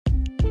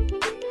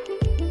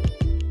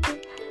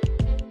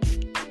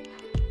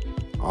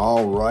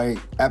All right,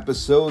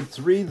 episode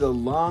 3, the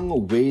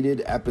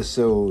long-awaited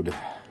episode.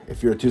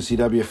 If you're a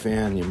 2CW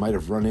fan, you might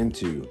have run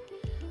into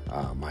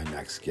my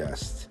next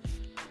guest.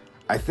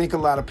 I think a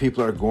lot of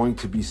people are going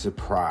to be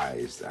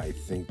surprised. I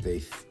think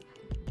they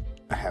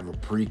have a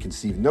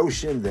preconceived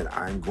notion that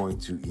I'm going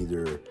to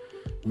either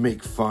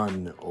make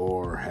fun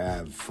or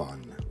have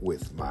fun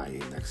with my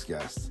next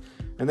guest.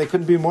 And they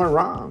couldn't be more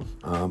wrong.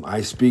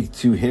 I speak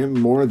to him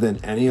more than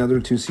any other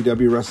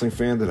 2CW wrestling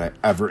fan that I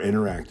ever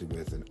interacted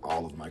with in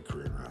all of my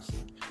career in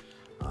wrestling.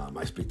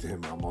 I speak to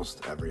him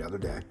almost every other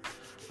day.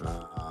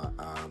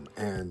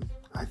 And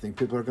I think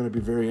people are going to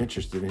be very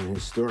interested in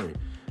his story.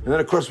 And then,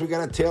 of course, we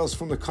got a Tales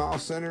from the Call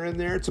Center in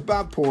there. It's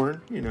about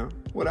porn, you know.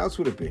 What else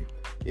would it be?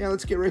 Yeah,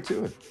 let's get right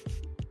to it.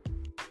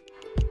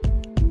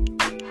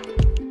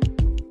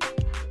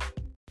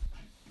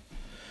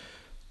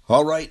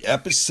 All right,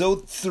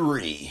 episode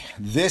 3.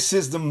 This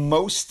is the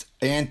most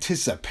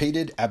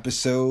anticipated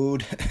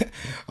episode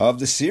of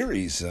the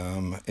series.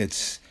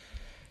 It's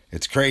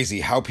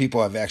crazy how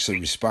people have actually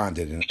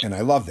responded, and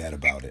I love that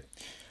about it.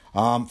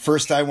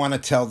 First, I want to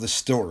tell the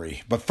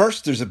story. But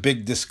first, there's a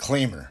big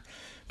disclaimer,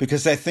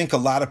 because I think a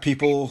lot of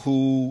people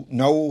who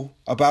know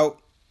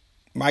about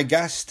my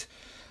guest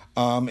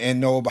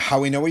and know about how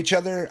we know each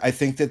other, I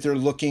think that they're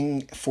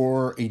looking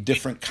for a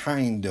different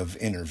kind of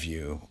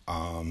interview.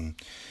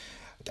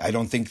 I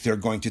don't think they're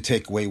going to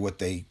take away what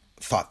they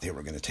thought they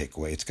were going to take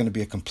away. It's going to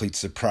be a complete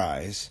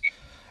surprise.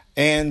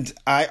 And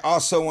I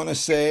also want to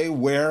say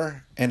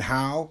where and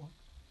how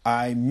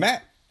I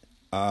met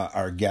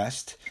our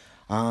guest.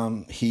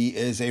 He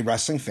is a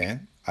wrestling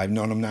fan. I've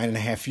known him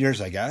 9.5 years,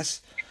 I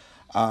guess.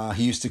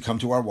 He used to come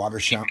to our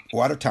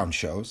Watertown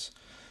shows,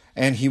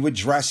 and he would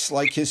dress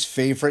like his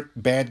favorite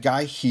bad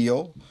guy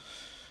heel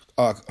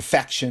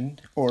faction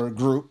or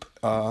group,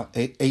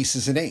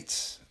 8's and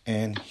 8's.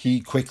 And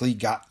he quickly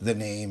got the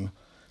name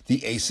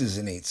the Aces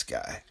and Eights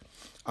guy.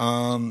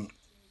 I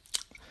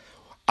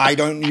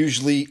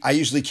usually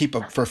keep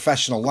a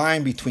professional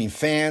line between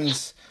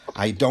fans.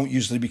 I don't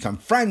usually become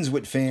friends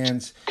with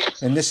fans.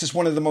 And this is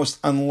one of the most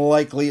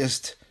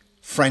unlikeliest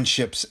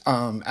friendships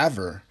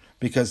ever,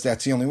 because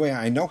that's the only way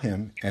I know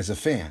him as a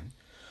fan.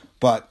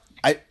 But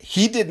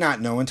he did not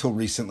know until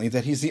recently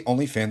that he's the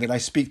only fan that I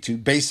speak to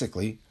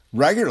basically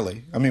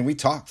regularly. I mean, we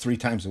talk 3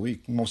 times a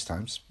week, most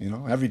times,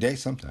 every day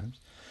sometimes.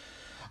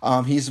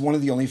 He's one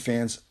of the only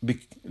fans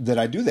that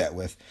I do that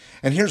with.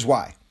 And here's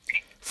why.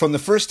 From the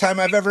first time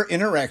I've ever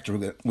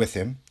interacted with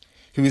him,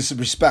 he was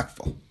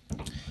respectful.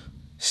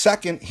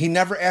 Second, he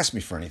never asked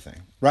me for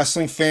anything.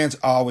 Wrestling fans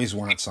always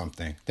want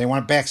something. They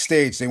want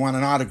backstage. They want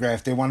an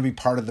autograph. They want to be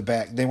part of the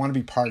back. They want to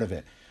be part of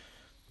it.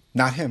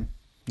 Not him.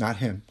 Not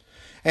him.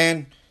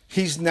 And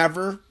he's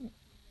never,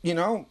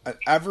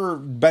 ever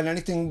been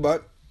anything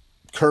but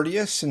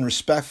courteous and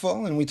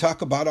respectful. And we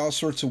talk about all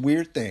sorts of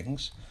weird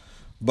things.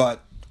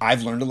 But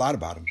I've learned a lot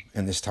about him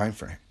in this time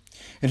frame.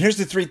 And here's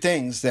the 3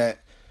 things that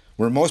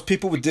where most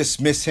people would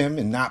dismiss him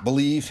and not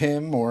believe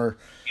him, or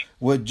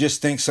would just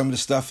think some of the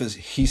stuff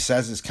he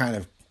says is kind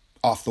of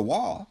off the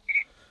wall.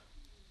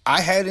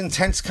 I had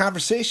intense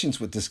conversations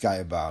with this guy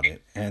about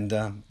it, and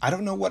I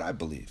don't know what I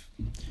believe.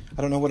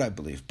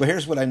 But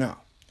here's what I know.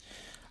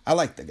 I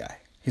like the guy.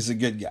 He's a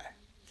good guy.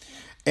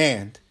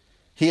 And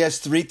he has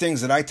 3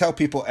 things that I tell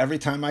people every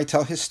time I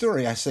tell his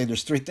story. I say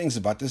there's 3 things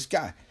about this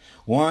guy.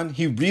 1,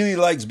 he really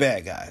likes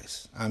bad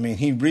guys. I mean,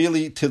 he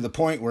really, to the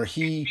point where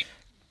he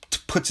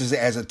puts it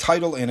as a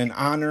title and an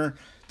honor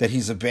that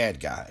he's a bad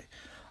guy.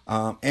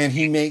 And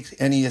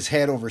he has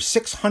had over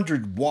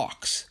 600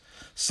 walks.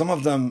 Some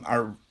of them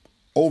are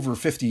over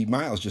 50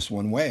 miles just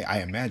one way,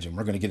 I imagine.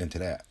 We're going to get into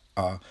that.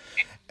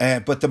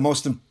 But the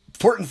most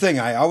important thing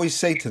I always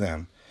say to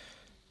them,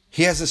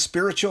 he has a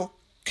spiritual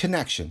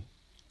connection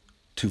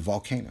to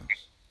volcanoes.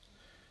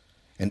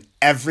 And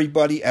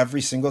everybody,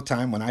 every single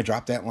time when I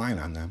drop that line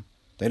on them,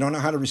 they don't know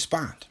how to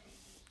respond.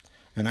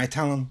 And I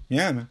tell them,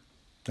 yeah, man,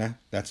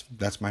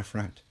 that's my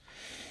friend.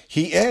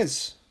 He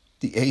is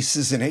the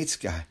Aces and 8's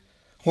guy.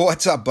 Well,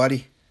 what's up,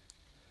 buddy?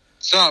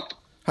 What's up?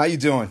 How you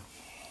doing?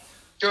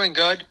 Doing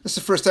good. This is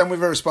the first time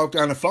we've ever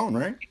spoken on the phone,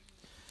 right?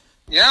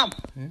 Yeah.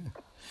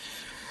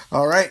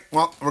 All right.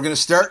 Well, we're going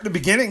to start at the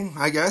beginning,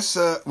 I guess.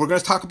 We're going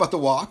to talk about the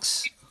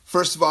walks.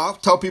 First of all,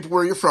 tell people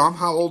where you're from,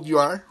 how old you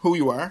are, who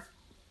you are.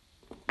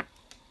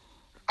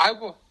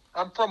 I'm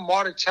from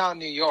Watertown,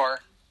 New York.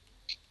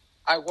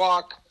 I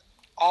walk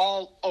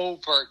all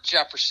over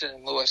Jefferson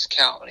and Lewis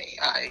County.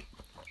 I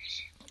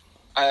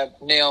have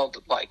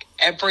nailed like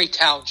every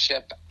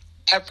township,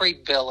 every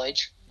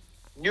village,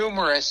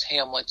 numerous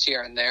hamlets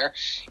here and there,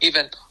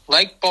 even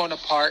Lake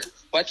Bonaparte,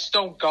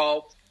 Whetstone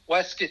Gulf,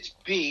 Westgate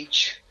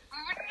Beach,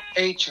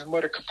 H. and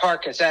Whitaker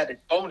Park has added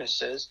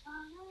bonuses.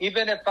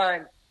 Even if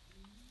I'm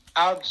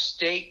out of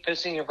state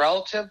visiting a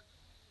relative,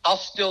 I'll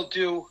still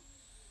do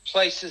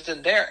places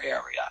in their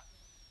area.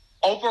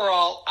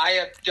 Overall, I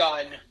have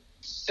done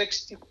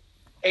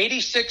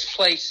 86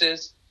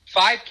 places,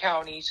 5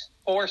 counties,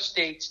 4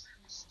 states,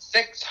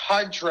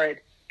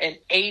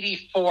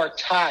 684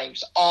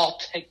 times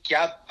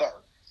altogether.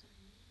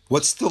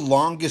 What's the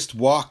longest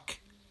walk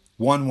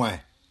One way.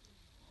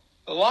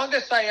 The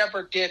longest I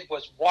ever did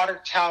was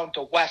Watertown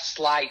to West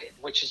Leiden,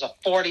 which is a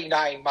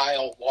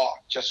 49-mile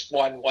walk, just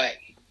one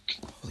way.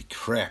 Holy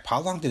crap.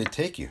 How long did it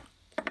take you?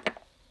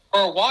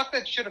 For a walk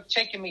that should have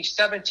taken me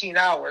 17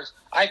 hours,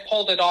 I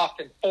pulled it off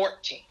in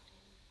 14.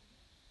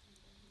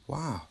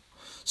 Wow.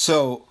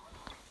 So,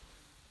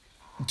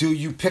 do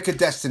you pick a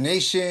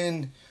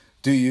destination?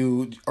 Do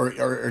you, or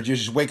do you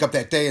just wake up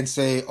that day and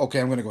say,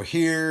 okay, I'm going to go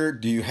here?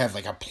 Do you have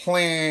like a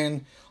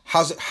plan?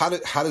 How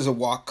does a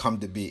walk come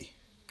to be?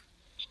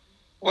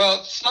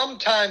 Well,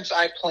 sometimes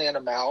I plan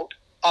them out.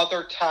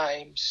 Other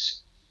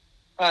times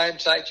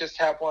I just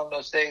have one of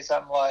those days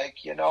I'm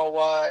like, you know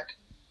what?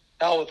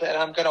 Hell with it.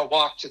 I'm going to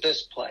walk to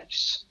this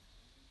place.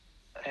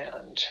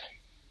 And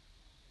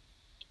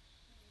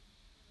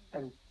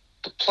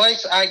the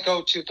place I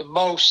go to the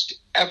most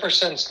ever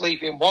since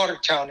leaving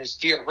Watertown is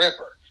Deer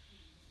River.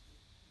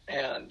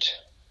 And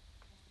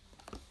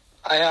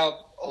I have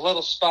a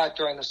little spot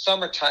during the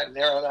summertime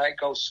there that I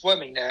go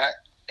swimming at.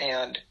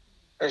 And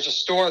there's a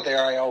store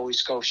there I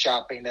always go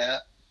shopping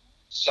at.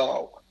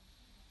 So,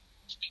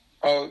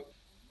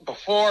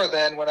 before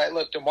then, when I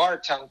lived in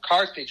Watertown,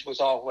 Carthage was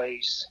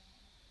always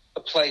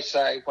the place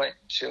I went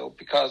to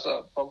because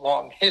of the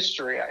long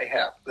history I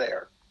have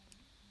there.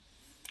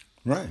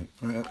 Right.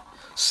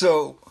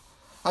 So,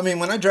 I mean,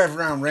 when I drive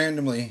around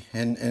randomly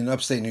in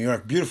upstate New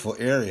York, beautiful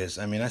areas,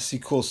 I mean, I see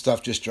cool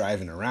stuff just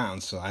driving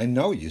around. So I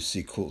know you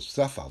see cool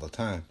stuff all the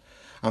time.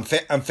 I'm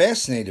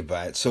fascinated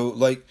by it. So,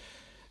 like,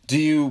 do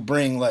you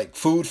bring, like,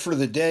 food for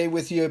the day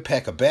with you?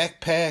 Pack a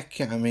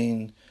backpack? I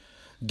mean,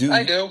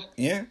 I do.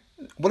 Yeah?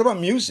 What about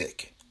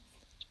music?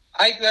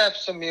 I have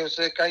some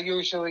music. I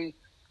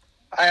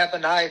have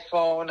an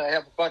iPhone. I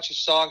have a bunch of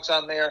songs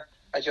on there.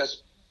 I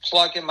just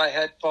plug in my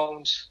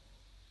headphones,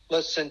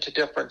 listen to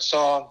different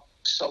songs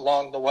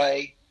along the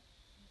way.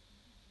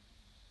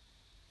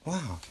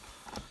 Wow.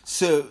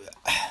 So,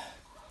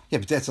 yeah,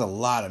 but that's a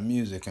lot of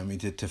music. I mean,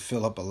 to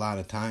fill up a lot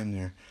of time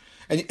there.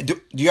 And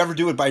do you ever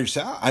do it by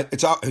yourself?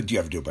 Do you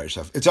ever do it by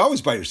yourself? It's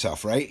always by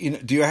yourself, right? You know,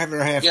 do you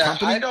ever have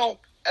company? I don't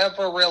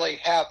ever really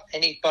have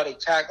anybody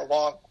tag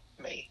along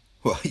with me.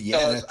 Well, yeah.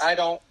 Because I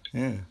don't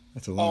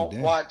that's a long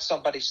day. Want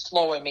somebody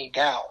slowing me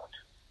down.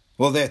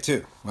 Well, that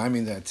too. I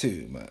mean that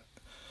too. But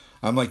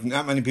I'm like,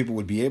 not many people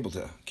would be able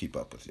to keep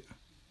up with you.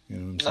 You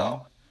know what I'm saying?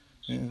 No.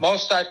 Yeah.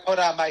 Most I put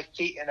on my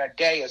feet in a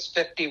day is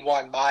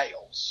 51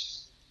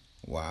 miles.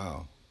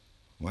 Wow.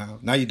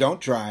 Now you don't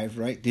drive,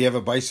 right? Do you have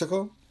a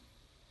bicycle?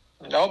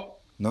 Nope.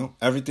 No?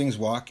 Everything's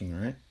walking,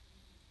 right?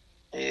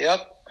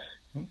 Yep.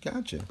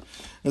 Gotcha.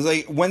 It's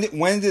like,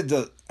 when did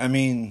I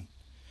mean,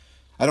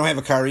 I don't have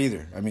a car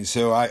either. I mean,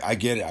 so I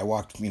get it. I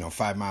walked,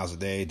 5 miles a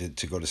day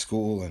to go to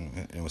school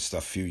and it was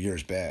stuff a few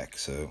years back.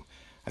 So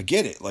I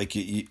get it. Like,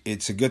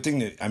 it's a good thing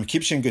that,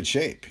 keeps you in good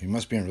shape. You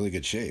must be in really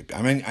good shape.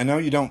 I mean, I know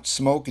you don't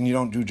smoke and you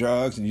don't do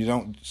drugs and you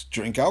don't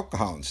drink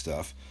alcohol and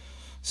stuff.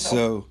 So,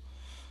 nope.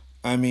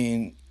 I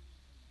mean,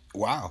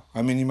 wow.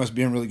 I mean, you must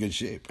be in really good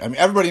shape. I mean,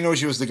 everybody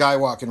knows you as the guy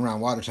walking around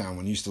Watertown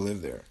when you used to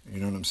live there. You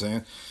know what I'm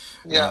saying?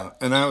 Yeah.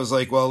 And I was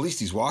like, well, at least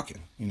he's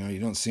walking. You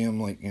don't see him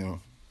like,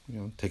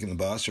 taking the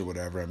bus or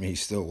whatever. I mean,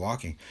 he's still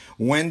walking.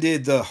 When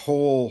did the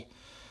whole,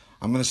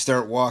 I'm going to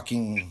start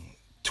walking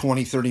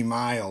 20, 30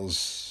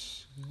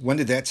 miles, when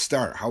did that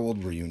start? How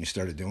old were you when you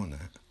started doing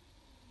that?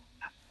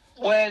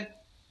 When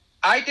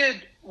I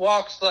did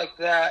walks like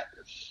that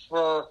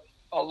for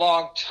a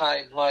long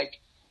time, like,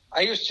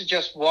 I used to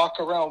just walk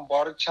around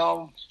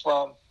Watertown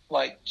from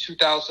like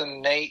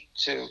 2008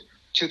 to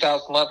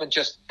 2011,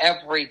 just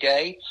every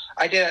day.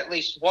 I did at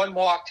least one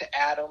walk to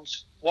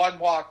Adams, one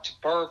walk to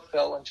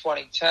Burville in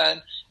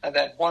 2010, and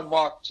then one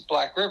walk to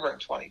Black River in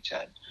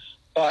 2010.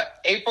 But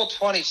April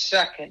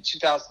 22nd,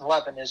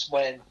 2011 is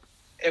when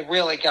it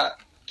really got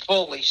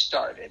fully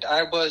started.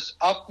 I was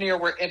up near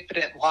where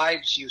Infinite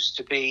Lives used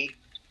to be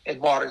in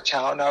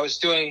Watertown. I was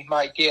doing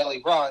my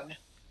daily run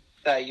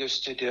that I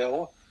used to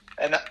do.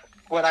 And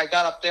when I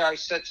got up there, I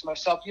said to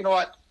myself, you know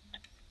what?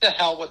 The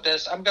hell with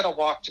this. I'm going to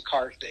walk to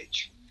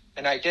Carthage.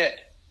 And I did.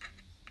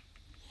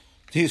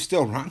 Do you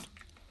still run?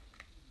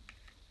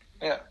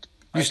 Yeah.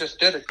 I just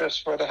did it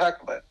just for the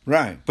heck of it.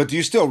 Right. But do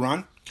you still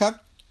run, Kev?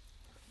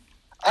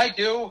 I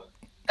do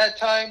at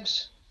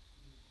times.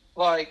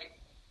 Like,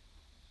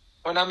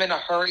 when I'm in a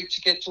hurry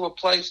to get to a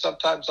place,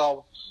 sometimes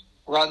I'll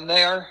run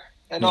there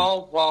and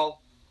all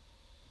while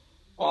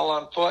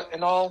on foot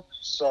and all.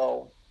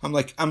 So I'm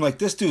like,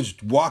 this dude's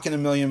walking a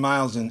million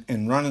miles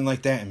and running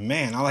like that, and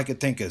man, all I could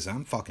think is,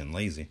 I'm fucking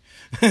lazy.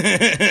 Man,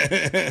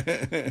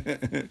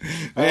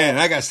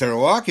 I gotta start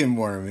walking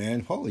more,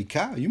 man. Holy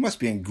cow, you must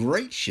be in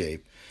great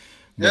shape.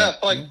 Yeah,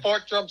 like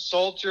Fort Drum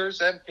soldiers,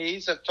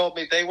 MPs have told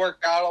me they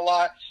work out a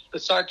lot. The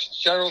Sergeant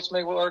Generals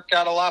may work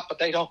out a lot, but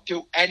they don't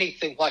do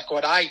anything like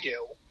what I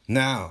do.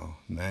 No,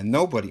 man,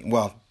 nobody.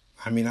 Well,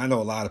 I mean, I know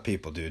a lot of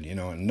people, dude,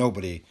 and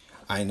nobody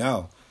I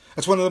know.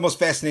 That's one of the most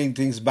fascinating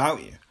things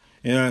about you.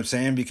 You know what I'm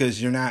saying? Because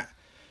you're not,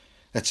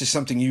 that's just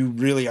something you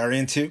really are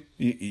into.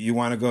 You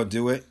want to go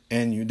do it,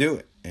 and you do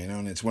it. You know,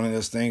 and it's one of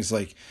those things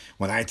like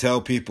when I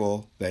tell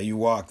people that you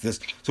walk this.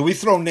 So we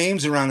throw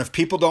names around. If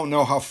people don't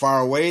know how far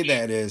away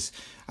that is,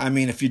 I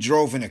mean, if you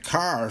drove in a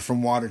car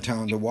from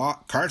Watertown to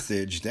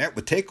Carthage, that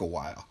would take a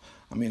while.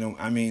 I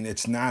mean,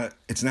 it's not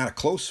a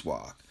close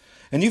walk.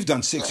 And you've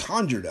done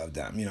 600 of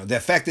them. You know, the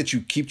fact that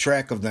you keep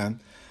track of them.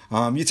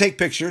 You take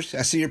pictures.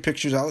 I see your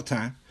pictures all the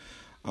time.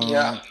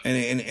 And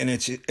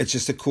it's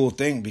just a cool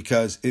thing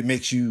because it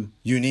makes you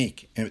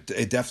unique.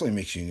 It definitely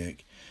makes you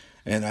unique.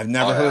 And I've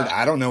never heard.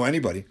 I don't know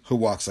anybody who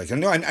walks like I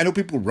know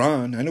people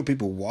run. I know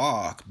people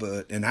walk,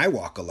 and I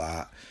walk a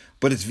lot.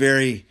 But it's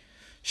very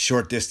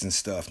short distance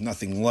stuff.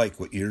 Nothing like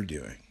what you're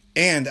doing.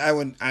 And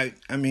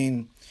I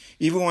mean,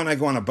 even when I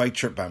go on a bike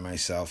trip by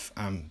myself,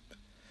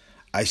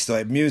 I still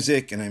have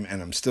music, and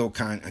I'm still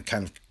kind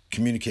of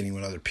communicating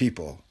with other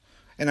people.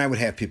 And I would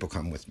have people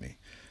come with me.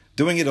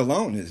 Doing it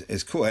alone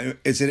is cool.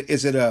 Is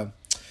it a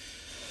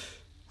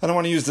I don't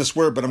want to use this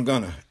word, but I'm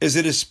gonna. Is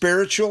it a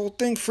spiritual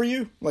thing for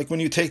you? Like when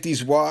you take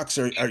these walks,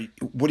 or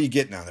what are you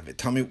getting out of it?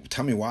 Tell me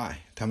why.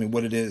 Tell me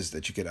what it is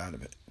that you get out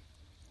of it.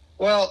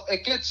 Well,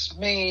 it gets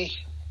me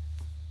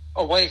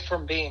away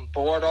from being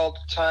bored all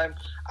the time.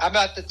 I'm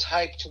not the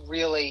type to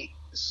really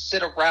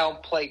sit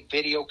around, play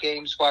video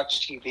games,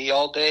 watch TV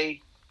all day.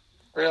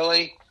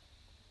 Really,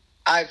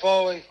 I've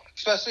always,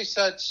 especially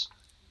since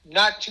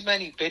not too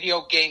many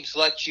video games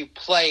let you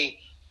play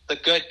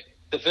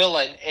the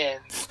villain in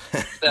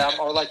them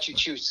or let you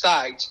choose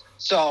sides.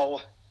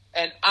 So,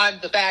 and I'm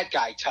the bad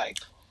guy type.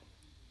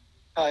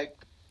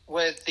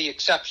 With the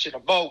exception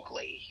of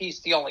Mowgli.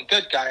 He's the only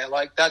good guy I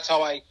like. That's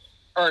how I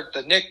earned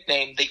the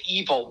nickname, the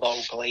evil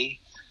Mowgli.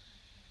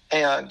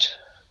 And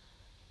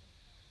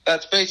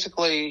that's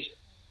basically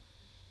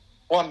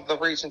one of the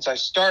reasons I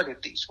started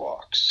these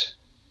walks.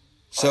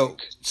 So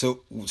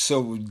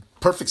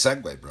perfect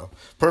segue, bro.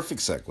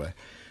 Perfect segue.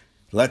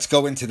 Let's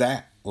go into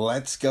that.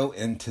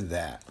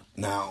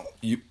 Now,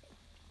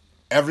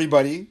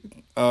 everybody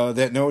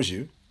that knows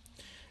you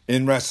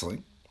in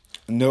wrestling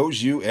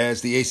knows you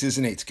as the Aces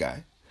and 8's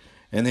guy,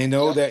 and they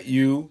know that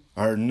you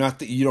are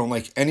not you don't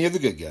like any of the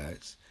good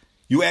guys.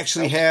 You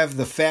actually have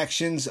the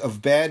factions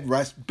of bad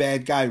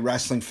guy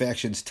wrestling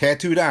factions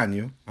tattooed on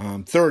you.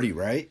 30,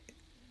 right?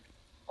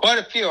 Quite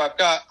a few. I've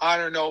got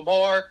Honor No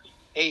More,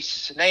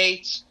 Aces and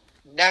 8's,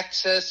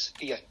 Nexus,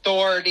 The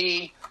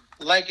Authority,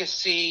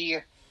 Legacy.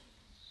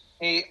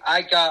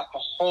 I got a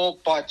whole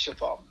bunch of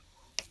them.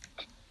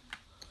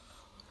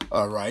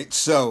 All right,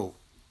 so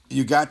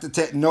you got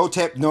the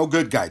no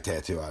good guy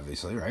tattoo,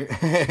 obviously, right?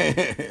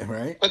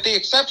 Right. With the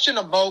exception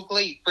of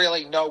Mowgli,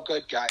 really no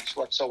good guys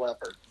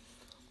whatsoever.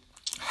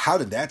 How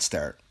did that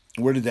start?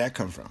 Where did that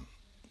come from?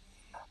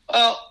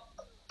 Well,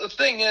 the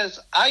thing is,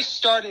 I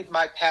started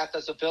my path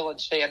as a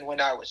Villains fan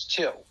when I was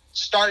 2.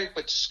 Started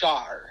with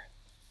Scar.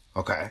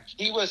 Okay.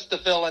 He was the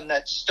villain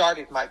that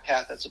started my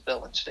path as a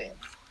Villains fan.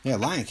 Yeah,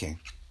 Lion King.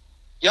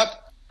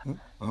 Yep.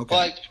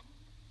 Okay.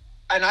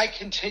 And I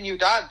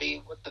continued on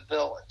being with the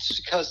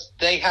villains because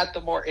they had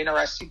the more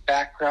interesting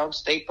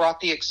backgrounds. They brought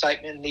the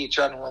excitement and the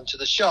adrenaline to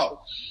the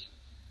show.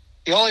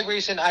 The only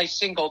reason I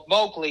singled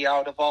Mowgli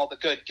out of all the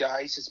good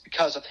guys is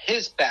because of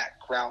his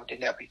background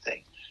and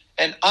everything.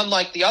 And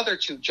unlike the other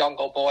 2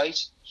 Jungle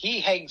Boys, he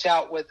hangs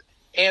out with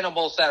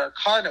animals that are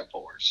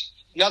carnivores.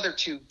 The other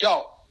 2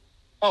 don't.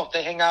 Oh,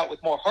 they hang out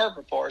with more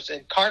herbivores,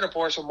 and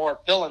carnivores are more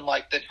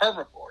villain-like than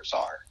herbivores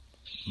are.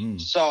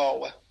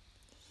 So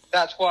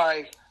that's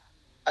why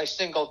I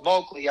singled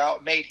Mowgli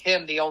out, made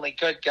him the only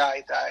good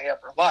guy that I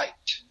ever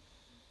liked.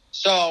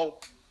 So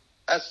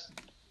as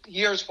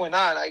years went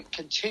on, I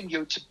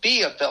continued to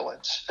be a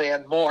Villains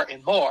fan more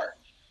and more.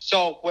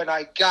 So when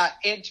I got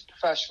into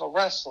professional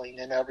wrestling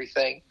and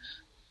everything,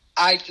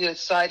 I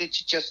decided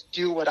to just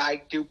do what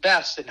I do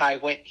best, and I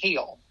went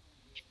heel.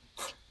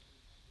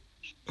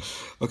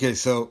 Okay,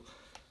 so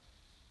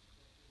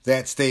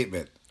that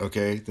statement,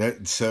 okay,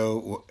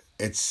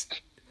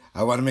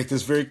 I want to make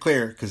this very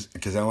clear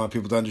because I want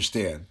people to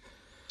understand.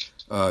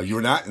 You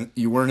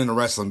weren't in a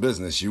wrestling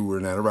business. You were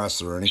not a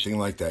wrestler or anything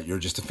like that. You're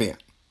just a fan.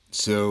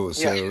 So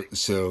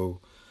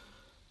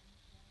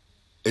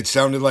it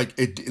sounded like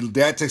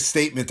that's a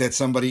statement that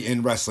somebody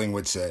in wrestling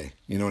would say.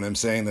 You know what I'm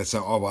saying? That's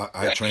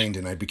I trained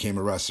and I became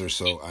a wrestler,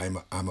 so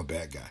I'm a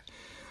bad guy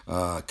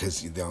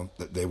because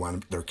they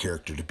want their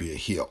character to be a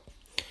heel.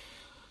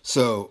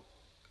 So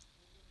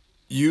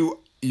you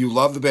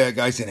love the bad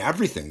guys in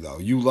everything, though.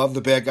 You love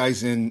the bad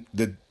guys in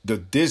the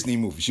Disney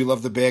movies. You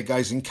love the bad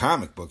guys in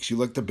comic books. You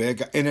like the bad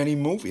guy in any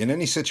movie, in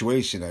any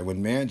situation, I would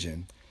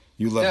imagine.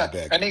 You love the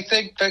bad guy.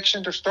 Anything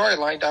fiction or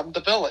storyline, I'm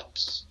the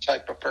villains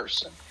type of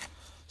person.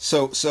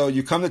 So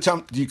you come to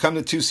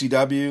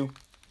 2CW.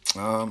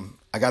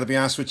 I got to be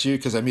honest with you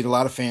because I meet a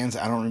lot of fans.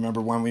 I don't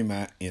remember when we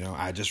met.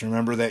 I just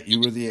remember that you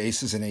were the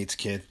Aces and 8's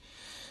kid.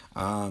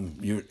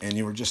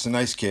 You were just a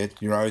nice kid.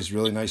 You're always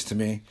really nice to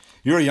me.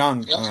 You were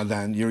young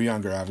then. You were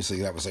younger,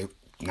 obviously. That was like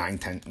 9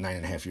 and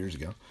a half years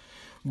ago.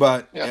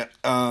 But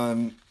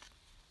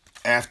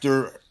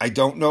after, I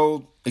don't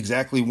know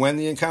exactly when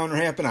the encounter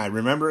happened. I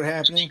remember it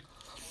happening.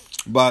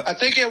 But I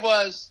think it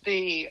was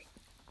the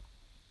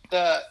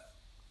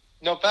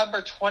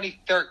November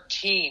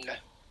 2013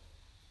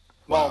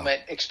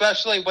 moment,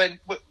 especially when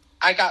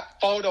I got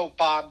photo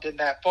bombed in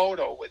that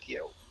photo with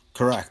you.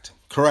 Correct,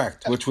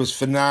 which was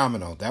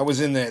phenomenal. That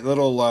was in that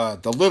little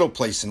the little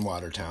place in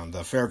Watertown,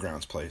 the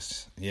fairgrounds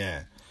place.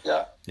 Yeah.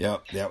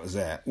 Yep, that was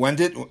that.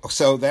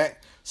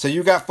 So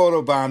you got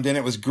photo bombed, and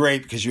it was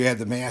great because you had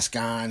the mask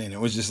on, and it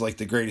was just like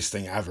the greatest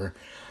thing ever.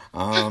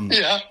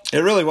 It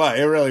really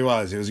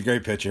was. It was a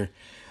great picture.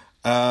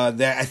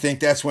 I think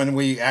that's when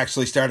we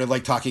actually started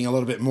like talking a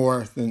little bit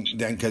more than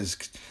because,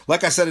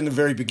 like I said in the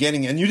very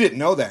beginning, and you didn't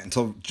know that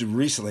until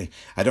recently.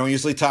 I don't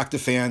usually talk to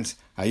fans.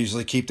 I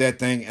usually keep that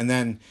thing, and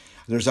then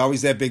there's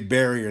always that big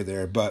barrier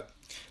there. But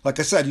like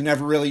I said,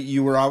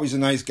 you were always a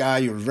nice guy.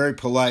 You were very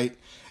polite,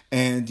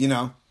 and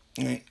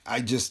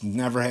I just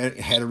never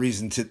had a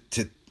reason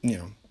to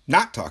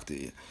not talk to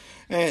you.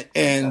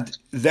 And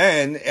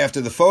then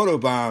after the photo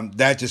bomb,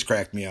 that just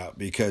cracked me up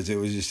because it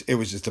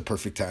was just a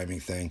perfect timing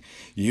thing.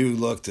 You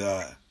looked,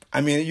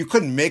 you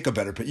couldn't make a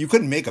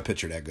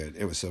picture that good.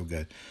 It was so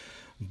good.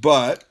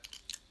 But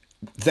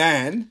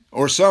then,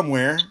 or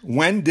somewhere,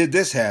 when did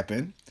this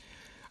happen?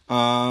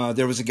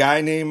 There was a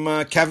guy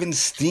named Kevin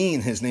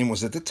Steen. His name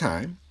was at the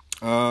time.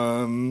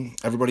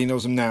 Everybody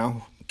knows him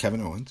now,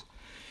 Kevin Owens.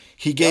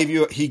 He gave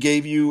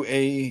you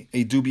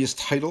a dubious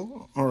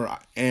title,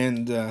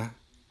 and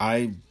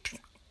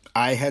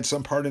I had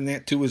some part in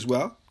that too as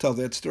well. Tell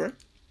that story.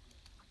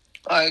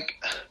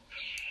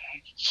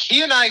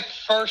 He and I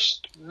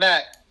first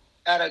met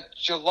at a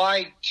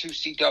July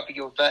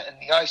 2CW event in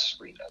the Ice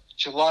Arena,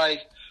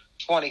 July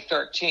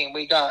 2013.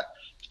 We got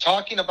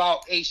talking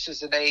about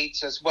Aces and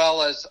Eights as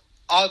well as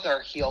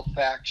other heel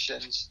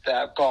factions that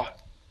have gone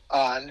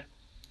on.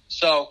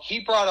 So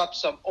he brought up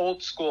some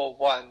old school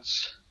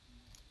ones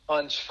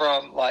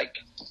from like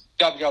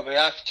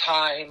WWF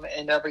time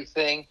and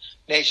everything,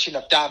 Nation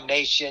of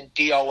Domination,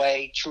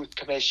 DOA, Truth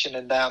Commission,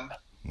 and them.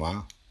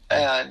 Wow.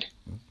 And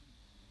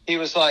he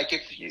was like,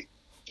 if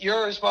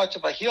you're as much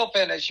of a heel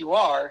fan as you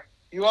are,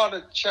 you ought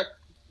to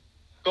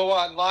go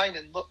online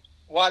and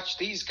watch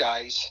these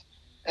guys.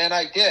 And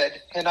I did.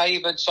 And I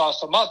even saw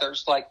some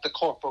others like the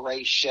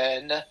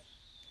Corporation,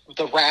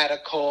 the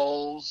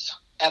Radicals,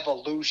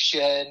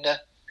 Evolution.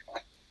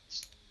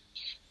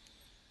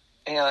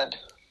 And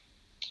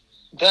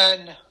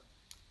then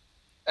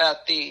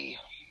at the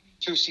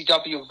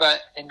 2CW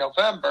event in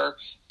November,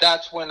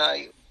 that's when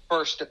I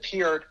first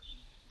appeared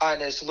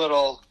on his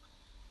little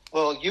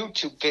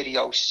YouTube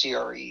video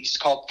series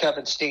called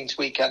Kevin Steen's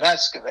Weekend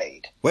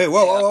Escapade. Wait,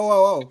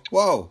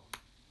 whoa.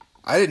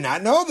 I did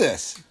not know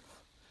this.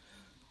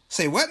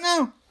 Say what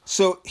now?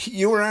 So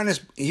you were on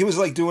he was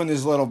like doing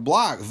his little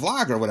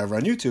vlog or whatever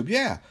on YouTube.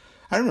 Yeah,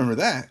 I remember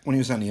that when he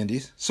was on the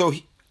Indies. So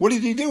what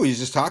did he do? He was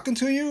just talking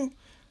to you?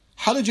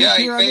 How did you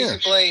appear on there? Yeah, he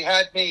basically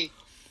had me,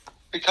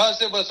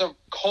 because it was a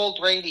cold,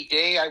 rainy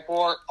day, I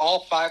wore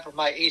all 5 of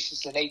my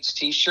Aces and Eights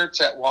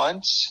t-shirts at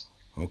once.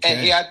 Okay. And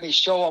he had me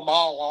show them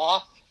all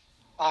off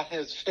on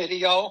his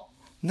video.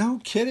 No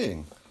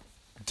kidding.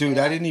 Dude,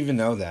 I didn't even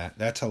know that.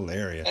 That's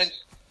hilarious. And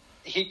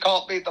he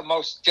called me the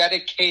most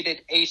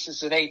dedicated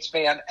Aces and Eights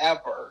fan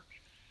ever.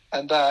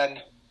 And then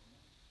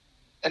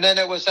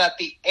it was at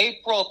the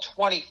April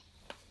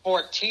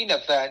 2014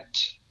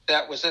 event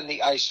that was in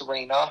the Ice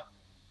Arena.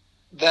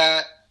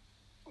 That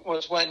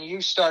was when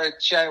you started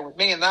chatting with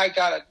me, and I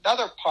got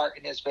another part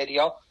in his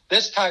video,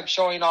 this time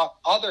showing off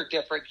other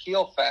different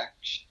heel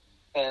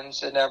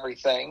factions and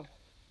everything,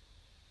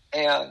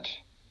 and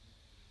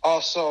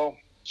also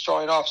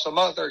showing off some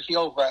other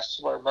heel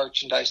wrestler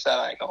merchandise that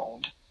I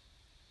owned.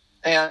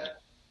 And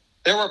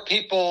there were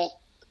people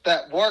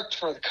that worked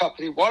for the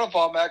company. One of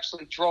them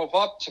actually drove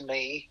up to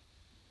me.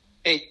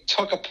 He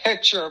took a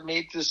picture of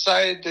me,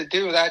 decided to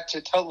do that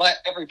to let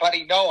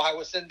everybody know I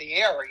was in the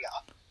area.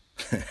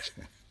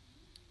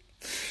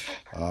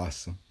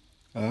 Awesome.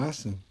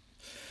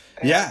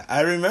 Yeah,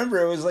 I remember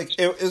it was like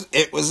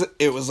it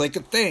was like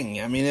a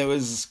thing. I mean, it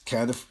was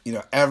kind of,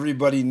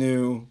 everybody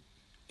knew,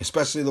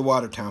 especially the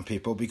Watertown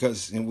people,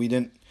 because we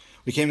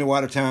came to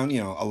Watertown,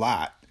 a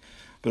lot.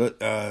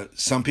 But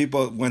some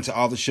people went to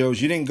all the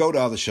shows. You didn't go to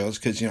all the shows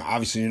because,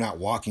 obviously you're not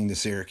walking to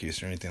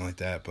Syracuse or anything like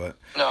that. But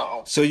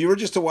no. So you were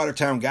just a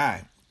Watertown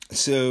guy.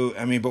 So,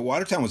 but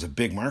Watertown was a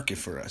big market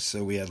for us.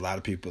 So we had a lot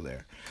of people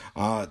there.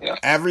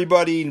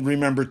 Everybody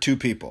remembered 2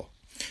 people.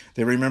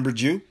 They remembered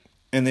you,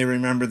 and they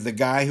remembered the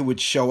guy who would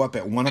show up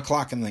at 1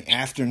 o'clock in the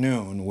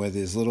afternoon with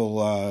his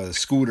little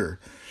scooter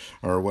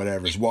or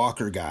whatever, his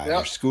walker guy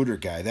or scooter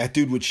guy. That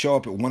dude would show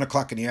up at 1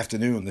 o'clock in the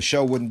afternoon. The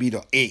show wouldn't be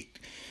till 8.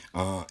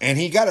 And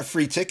he got a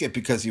free ticket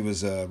because he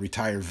was a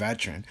retired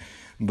veteran.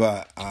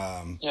 But,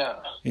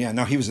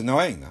 he was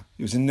annoying, though.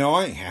 He was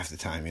annoying half the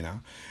time,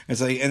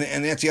 It's like,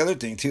 and that's the other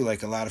thing, too.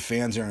 Like, a lot of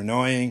fans are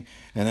annoying,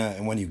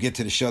 and when you get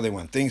to the show, they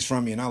want things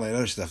from you and all that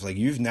other stuff. Like,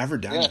 you've never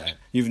done that.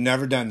 You've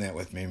never done that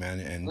with me, man.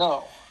 And,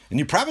 no. And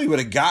you probably would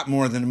have got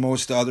more than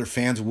most other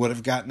fans would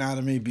have gotten out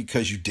of me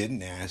because you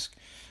didn't ask.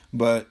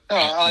 But... No,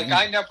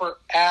 I never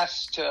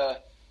asked to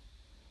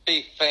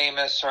be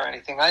famous or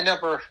anything. I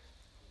never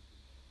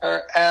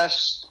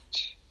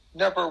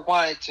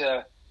wanted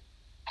to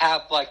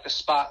have like the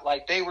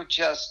spotlight. They were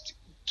just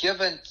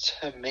given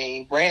to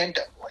me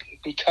randomly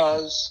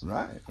because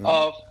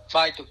of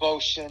my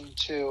devotion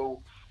to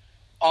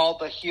all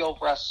the heel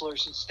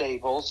wrestlers and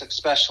stables,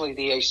 especially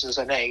the Aces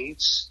and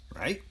 8's.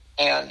 Right.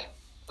 And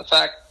the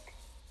fact,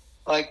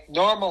 like,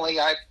 normally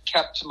I've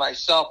kept to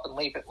myself and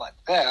leave it like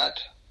that.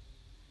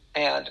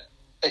 And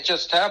it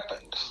just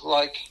happened.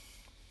 Like,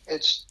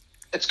 it's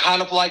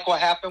kind of like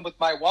what happened with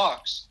my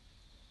walks.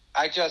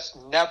 I just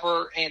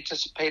never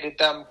anticipated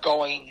them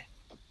going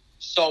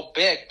so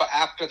big. But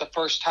after the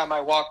first time I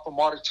walked from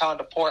Watertown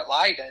to Port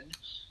Leyden,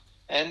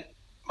 and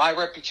my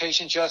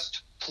reputation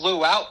just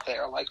flew out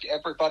there. Like,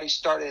 everybody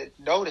started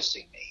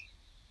noticing me.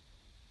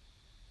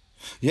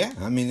 Yeah,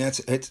 I mean,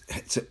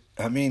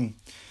 I mean,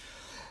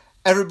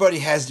 everybody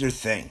has their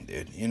thing,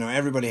 dude. You know,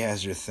 everybody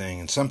has their thing,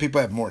 and some people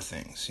have more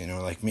things. You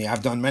know, like me,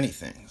 I've done many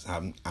things.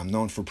 I'm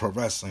known for pro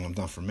wrestling. I'm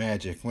known for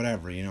magic,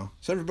 whatever. You know,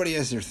 so everybody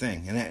has their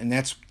thing, and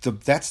that's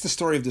the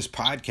story of this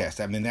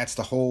podcast. I mean, that's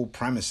the whole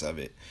premise of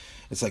it.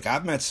 It's like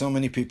I've met so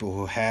many people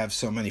who have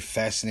so many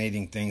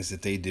fascinating things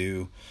that they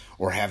do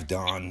or have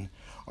done,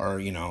 or,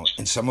 you know,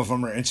 and some of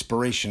them are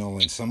inspirational,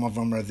 and some of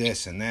them are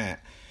this and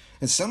that.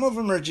 And some of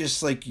them are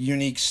just like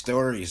unique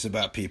stories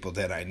about people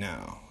that I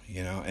know,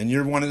 you know, and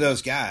you're one of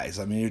those guys.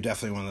 I mean, you're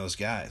definitely one of those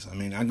guys. I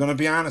mean, I'm going to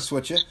be honest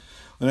with you.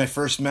 When I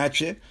first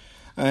met you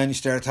and you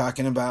started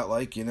talking about,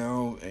 like, you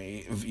know,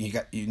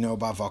 you know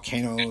about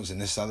volcanoes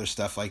and this other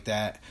stuff like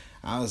that,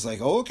 I was like,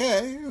 oh,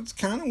 okay, it's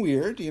kind of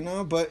weird, you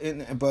know, but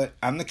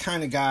I'm the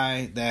kind of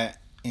guy that,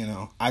 you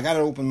know, I got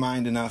an open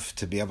mind enough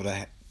to be able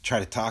to try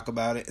to talk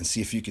about it and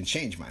see if you can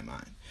change my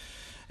mind.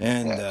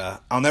 And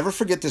I'll never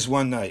forget this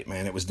one night,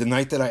 man. It was the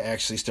night that I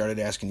actually started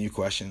asking you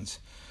questions.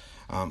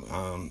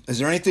 Is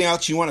there anything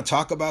else you want to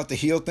talk about the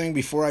heel thing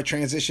before I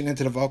transition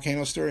into the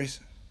volcano stories?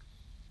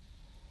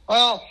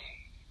 Well,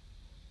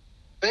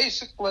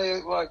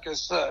 basically, like I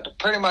said, I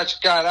pretty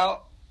much got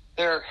out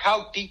there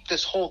how deep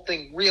this whole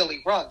thing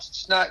really runs.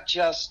 It's not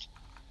just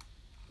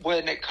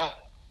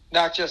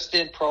not just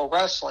in pro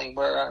wrestling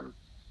where I'm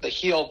the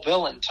heel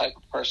villain type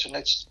of person.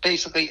 It's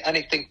basically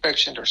anything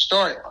fiction or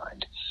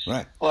storyline.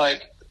 Right.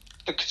 Like,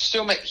 the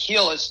consummate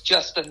heel is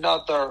just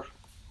another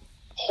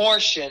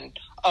portion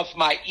of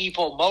my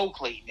evil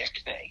Mowgli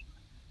nickname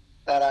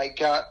that I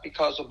got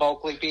because of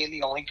Mowgli being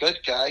the only good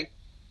guy.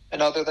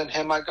 And other than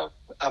him,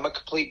 I'm a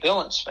complete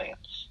villains fan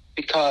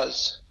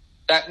because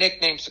that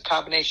nickname's a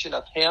combination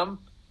of him,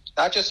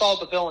 not just all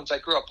the villains I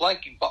grew up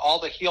liking, but all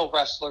the heel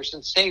wrestlers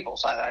and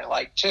stables I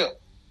like too.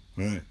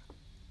 Right.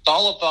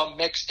 All of them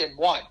mixed in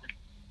one.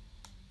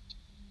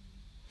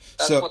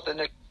 That's what the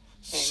nickname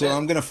is.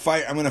 I'm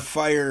gonna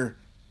fire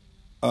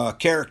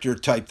character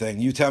type thing.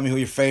 You tell me who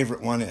your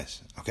favorite one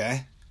is,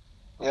 okay?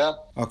 Yeah.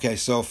 Okay,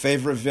 so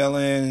favorite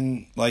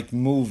villain, like,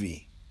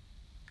 movie.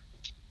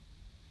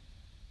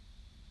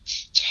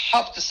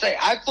 Tough to say.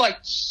 I've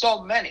liked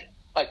so many,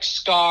 like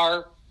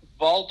Scar,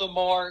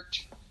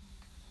 Voldemort,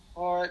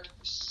 or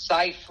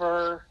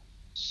Cypher.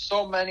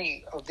 So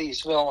many of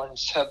these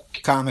villains have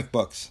comic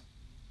books.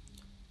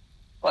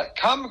 Like,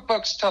 comic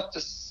books, tough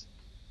to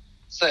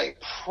say.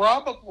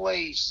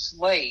 Probably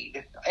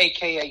Slade,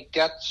 a.k.a.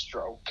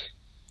 Deathstroke.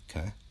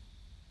 Okay.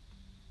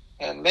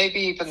 And maybe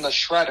even the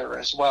Shredder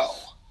as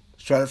well.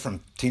 Shredder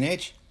from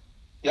Teenage?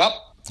 Yep.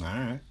 All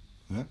right.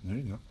 Yeah, there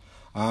you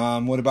go.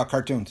 What about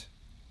cartoons?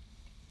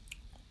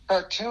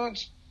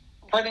 Cartoons,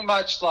 pretty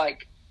much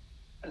like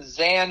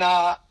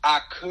Xana,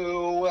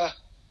 Aku,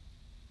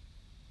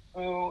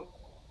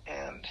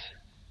 and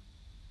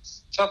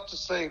it's tough to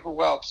say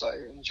who else I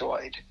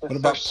enjoyed. What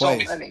about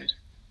plays? So many.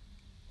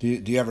 Do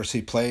you ever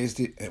see plays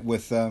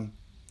with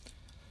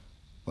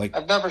like?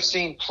 I've never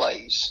seen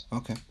plays.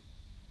 Okay.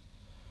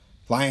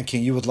 Lion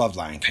King, you would love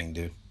Lion King,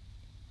 dude.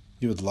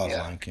 You would love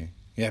Lion King.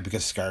 Yeah,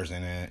 because Scar's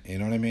in it. You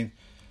know what I mean?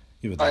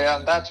 You would. Oh yeah,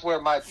 that's where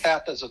my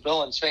path as a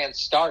villains fan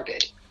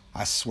started.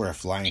 I swear,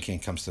 if Lion King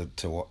comes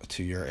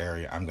to your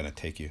area, I'm gonna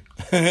take you.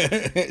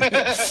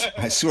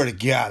 I swear to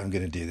God, I'm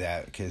gonna do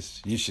that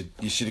because you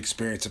should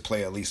experience a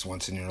play at least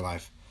once in your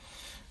life,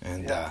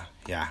 and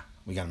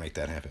we gotta make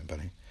that happen,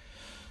 buddy.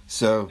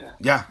 So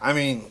I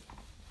mean,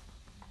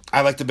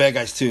 I like the bad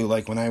guys too.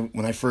 Like when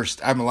I first,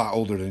 I'm a lot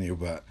older than you,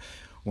 but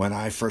when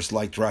I first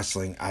liked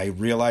wrestling, I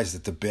realized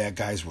that the bad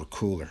guys were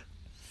cooler.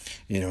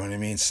 You know what I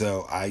mean?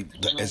 So I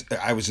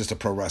was just a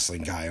pro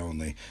wrestling guy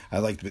only. I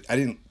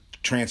didn't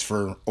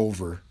transfer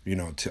over, you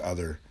know, to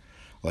other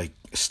like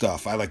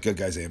stuff. I like good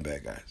guys and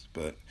bad guys,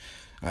 but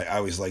I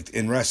always liked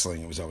in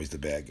wrestling. It was always the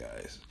bad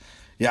guys.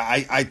 Yeah,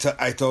 I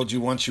told you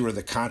once you were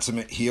the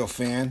consummate heel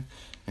fan,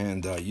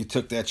 and you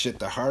took that shit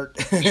to heart.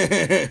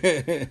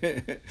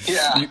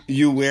 Yeah,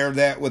 you wear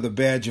that with a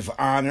badge of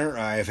honor.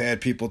 I've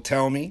had people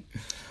tell me.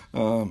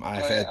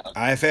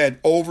 I've had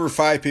over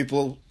 5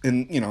 people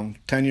in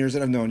 10 years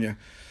that I've known you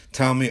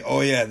tell me,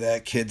 oh yeah,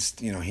 that kid's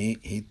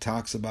he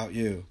talks about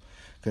you.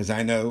 Because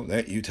I know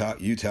that you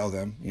tell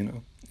them,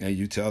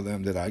 you tell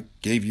them that I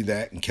gave you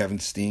that and Kevin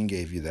Steen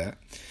gave you that.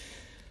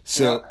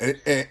 So,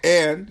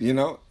 and you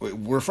know,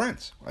 we're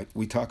friends. Like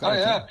we talk all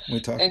the time. We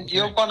talk. And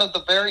you're one of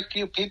the very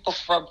few people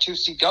from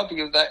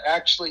 2CW that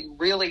actually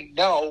really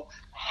know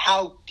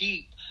how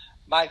deep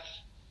my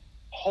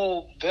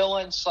whole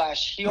villain /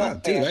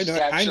 heel dude,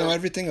 I know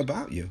everything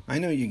about you. I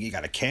know you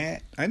got a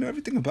cat. I know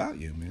everything about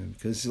you, man.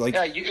 Because like,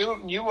 yeah,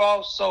 you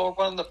also are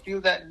one of the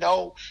few that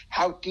know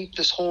how deep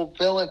this whole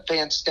villain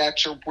fan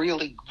stature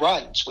really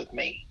runs with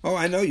me. Oh,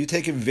 I know you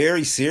take it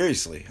very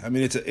seriously. I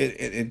mean,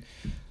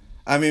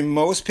 I mean,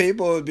 most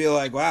people would be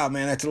like, "Wow,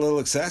 man, that's a little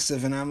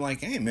excessive," and I'm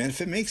like, "Hey, man,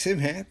 if it makes him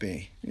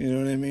happy, you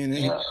know what I mean?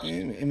 Yeah. I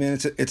mean,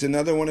 it's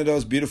another one of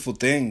those beautiful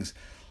things.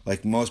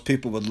 Like most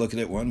people would look at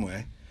it one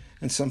way,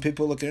 and some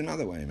people look at it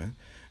another way, man.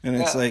 And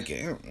it's like,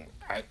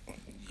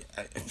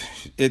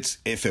 it's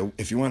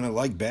if you want to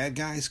like bad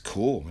guys,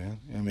 cool, man.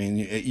 I mean,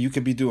 you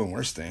could be doing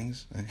worse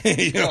things.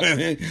 You know what I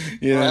mean?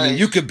 You know what I mean?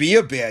 You could be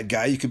a bad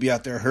guy. You could be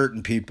out there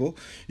hurting people.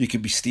 You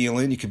could be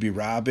stealing. You could be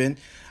robbing.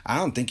 I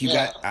don't think you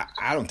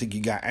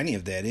got any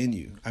of that in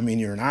you. I mean,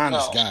 you're an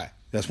honest guy.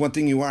 That's one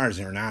thing you are, is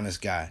you're an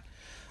honest guy.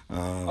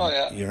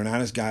 You're an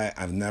honest guy.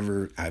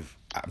 I'm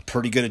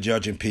pretty good at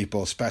judging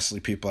people, especially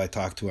people I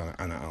talk to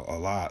on a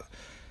lot.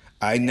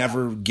 I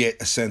never get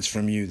a sense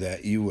from you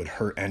that you would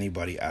hurt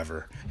anybody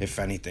ever. If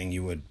anything,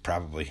 you would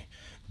probably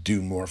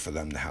do more for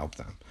them to help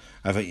them.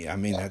 I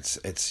mean,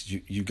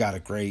 you got a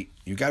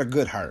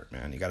good heart,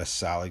 man. You got a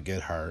solid,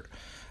 good heart.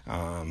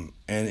 And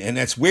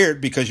that's weird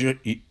because you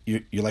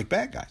like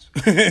bad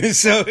guys.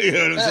 So, you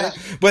know what I'm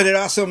saying? But it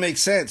also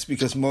makes sense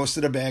because most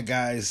of the bad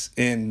guys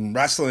in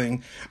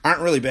wrestling aren't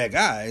really bad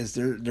guys.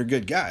 They're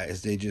good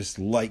guys. They just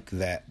like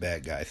that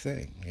bad guy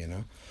thing, you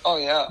know? Oh,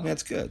 yeah. And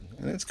that's good.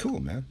 And that's cool,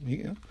 man.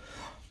 You know?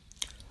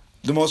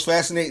 The most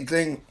fascinating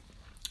thing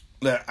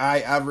that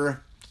I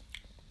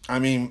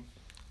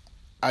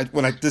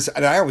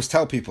always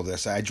tell people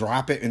this. I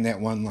drop it in that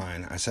one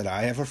line. I said,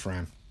 I have a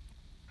friend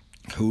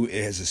who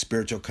has a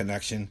spiritual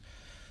connection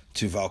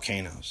to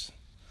volcanoes.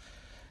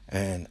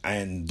 And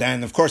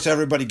then, of course,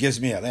 everybody gives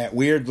me that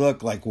weird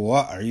look like,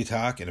 what are you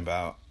talking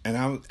about? And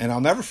I'll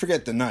never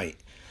forget the night,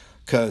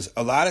 because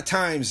a lot of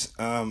times,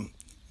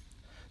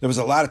 there was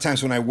a lot of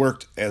times when I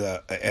worked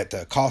at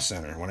the call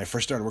center, when I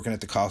first started working at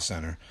the call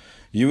center,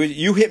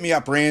 you hit me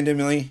up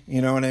randomly,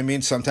 you know what I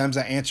mean? Sometimes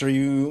I answer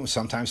you,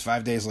 sometimes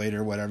 5 days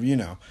later, whatever, you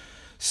know.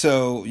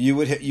 So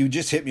you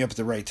just hit me up at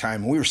the right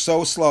time. We were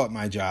so slow at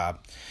my job,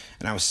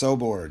 and I was so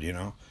bored, you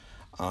know.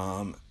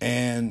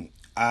 And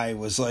I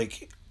was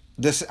like,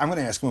 I'm going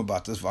to ask him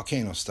about this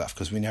volcano stuff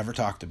because we never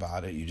talked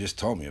about it. You just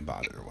told me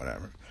about it or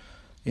whatever,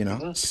 you know.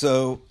 Mm-hmm.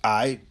 So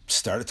I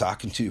started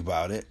talking to you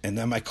about it, and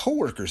then my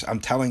coworkers, I'm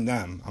telling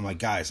them, I'm like,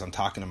 guys, I'm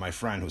talking to my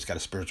friend who's got a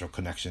spiritual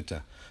connection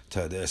to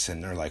this,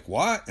 and they're like,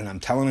 what? And I'm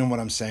telling them what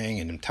I'm saying,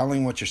 and I'm telling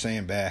them what you're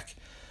saying back,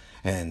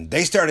 and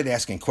they started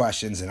asking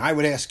questions, and I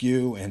would ask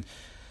you, and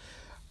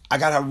I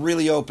got a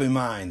really open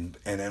mind,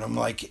 and then I'm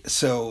like,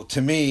 so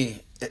to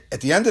me,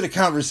 at the end of the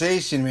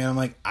conversation, man, I'm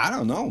like, I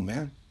don't know,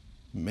 man,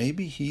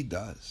 maybe he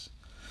does,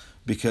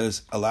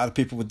 because a lot of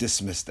people would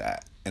dismiss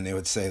that, and they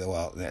would say,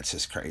 well, that's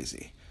just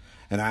crazy,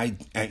 and I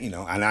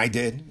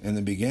did in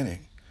the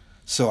beginning.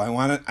 So I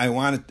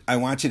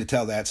want you to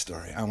tell that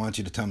story. I want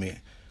you to tell me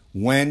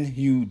when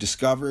you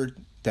discovered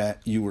that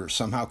you were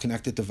somehow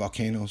connected to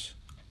volcanoes,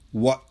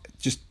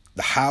 just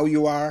how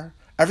you are,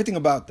 everything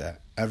about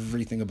that.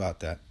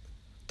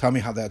 Tell me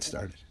how that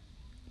started.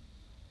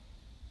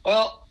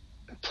 Well,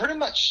 pretty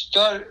much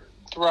started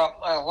throughout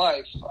my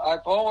life.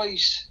 I've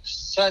always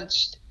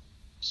sensed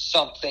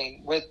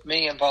something with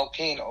me and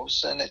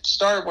volcanoes, and it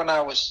started when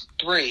I was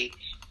 3.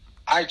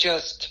 I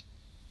just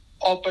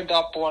opened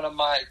up one of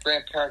my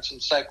grandparents'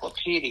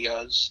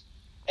 encyclopedias,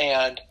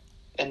 and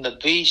in the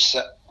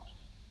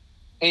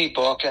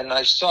book, and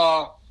I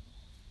saw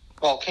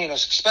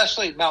volcanoes,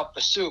 especially Mount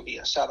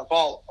Vesuvius, out of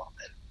all of them.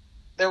 And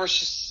there was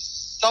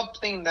just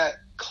something that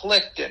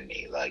clicked in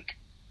me, like,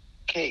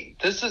 okay,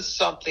 this is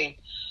something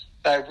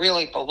that I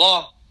really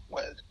belong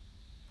with.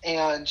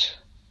 And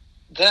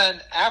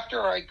then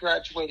after I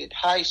graduated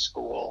high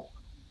school,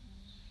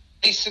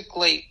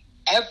 basically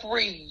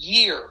every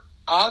year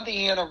on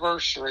the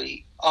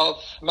anniversary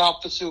of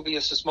Mount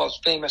Vesuvius'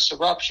 most famous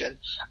eruption,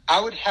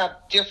 I would have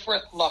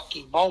different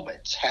lucky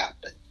moments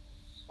happen.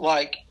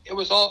 Like, it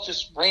was all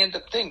just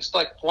random things.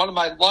 Like, one of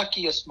my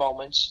luckiest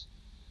moments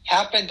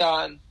happened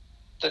on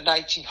the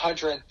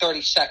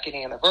 1932nd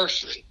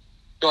anniversary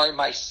during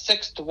my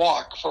 6th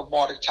walk from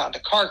Watertown to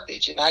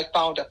Carthage. And I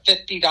found a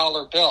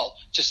 $50 bill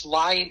just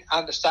lying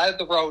on the side of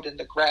the road in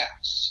the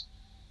grass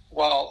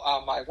while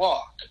on my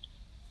walk.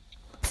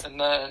 And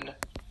then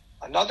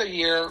another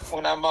year,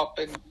 when I'm up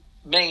in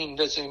Maine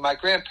visiting my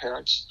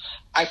grandparents,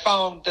 I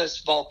found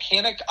this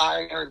volcanic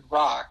iron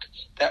rock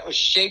that was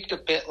shaped a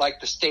bit like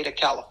the state of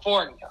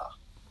California.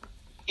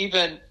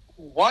 Even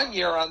one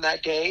year on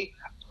that day,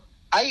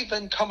 I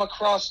even come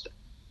across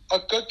a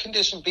good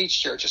condition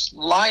beach chair just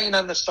lying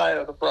on the side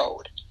of the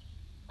road.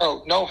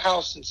 Oh, no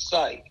house in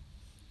sight.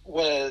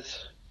 And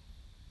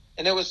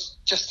it was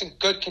just in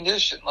good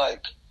condition.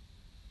 Like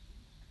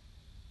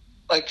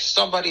like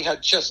somebody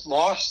had just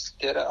lost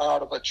it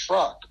out of a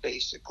truck,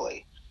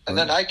 basically. And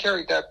then I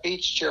carried that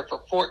beach chair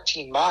for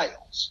 14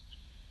 miles.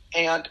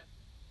 And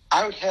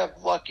I would have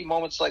lucky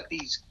moments like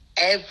these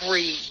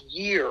every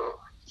year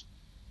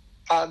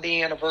on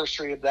the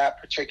anniversary of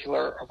that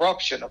particular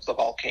eruption of the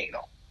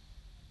volcano.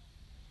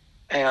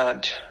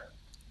 And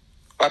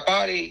my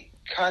body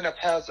kind of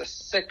has a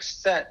sixth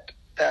sense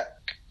that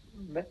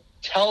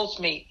tells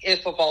me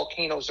if a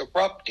volcano is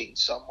erupting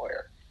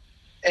somewhere.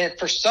 And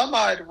for some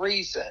odd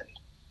reason,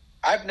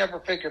 I've never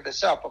figured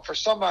this out, but for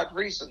some odd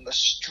reason, the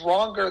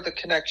stronger the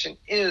connection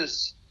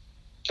is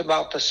to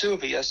Mount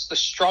Vesuvius, the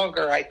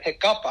stronger I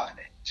pick up on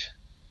it.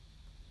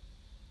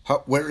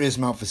 Where is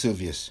Mount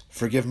Vesuvius?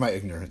 Forgive my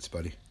ignorance,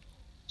 buddy.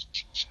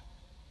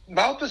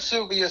 Mount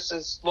Vesuvius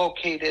is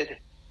located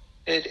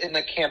in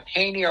the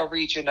Campania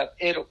region of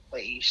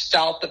Italy,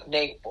 south of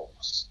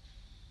Naples.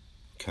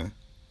 Okay.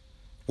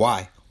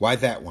 Why? Why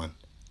that one?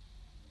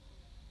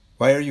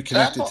 Why are you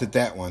connected to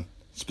that one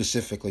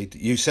specifically?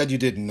 You said you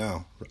didn't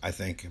know, I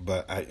think,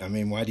 but I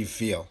mean, why do you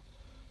feel?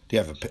 Do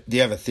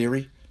you have a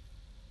theory?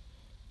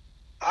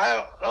 I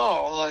don't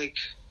know. Like,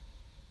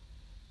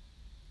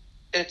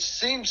 it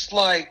seems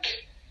like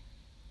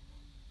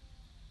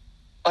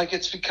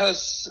it's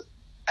because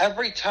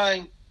every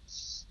time,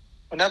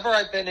 whenever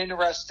I've been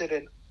interested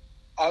in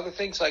other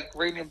things, like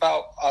reading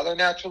about other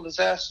natural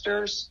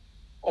disasters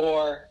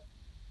or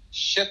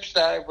ships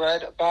that I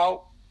read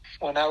about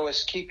when I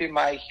was keeping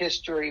my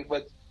history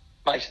with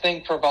my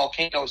thing for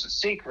volcanoes a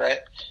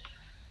secret,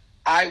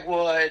 I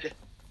would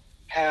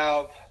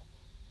have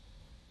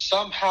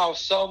somehow,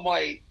 some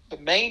way, the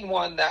main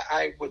one that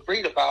I would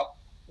read about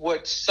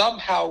would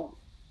somehow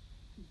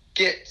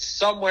get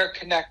somewhere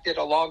connected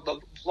along the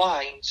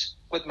lines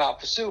with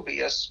Mount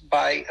Vesuvius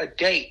by a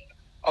date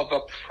of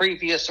a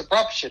previous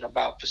eruption of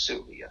Mount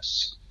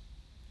Vesuvius.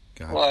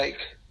 Like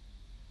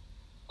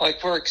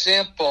for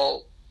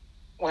example,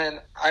 when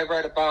I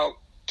read about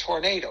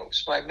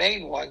tornadoes, my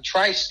main one,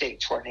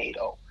 tri-state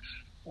tornado,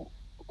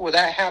 well,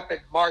 that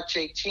happened March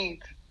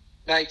 18th,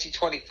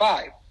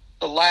 1925.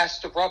 The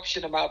last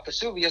eruption of Mount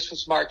Vesuvius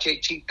was March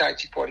 18th,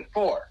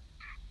 1944.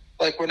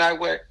 Like when I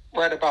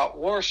read about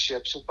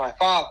warships with my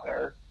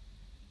father,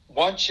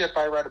 one ship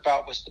I read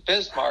about was the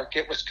Bismarck.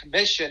 It was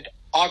commissioned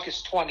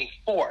August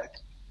 24th,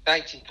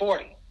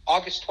 1940.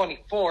 August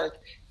 24th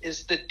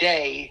is the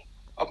day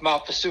of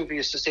Mount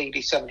Vesuvius'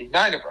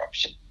 8079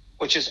 eruption,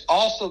 which is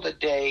also the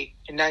day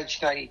in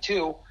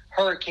 1992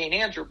 Hurricane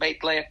Andrew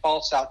made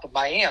landfall south of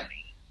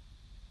Miami.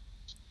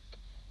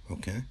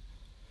 Okay.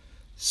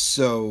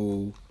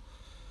 So,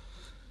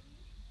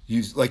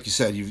 like you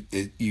said,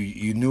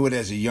 you knew it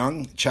as a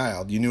young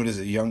child, you knew it as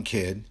a young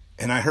kid,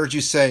 and I heard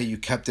you say you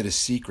kept it a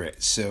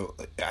secret. So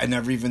I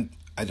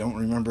don't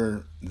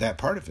remember that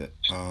part of it.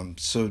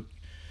 So,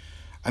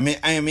 I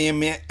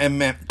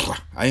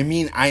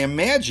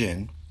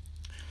imagine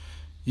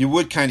you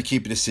would kind of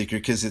keep it a secret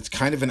because it's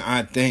kind of an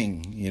odd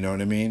thing, you know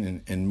what I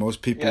mean? And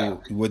most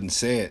people wouldn't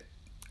say it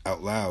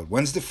out loud.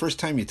 When's the first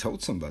time you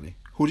told somebody?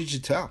 Who did you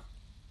tell?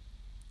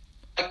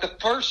 Like the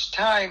first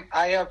time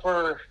I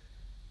ever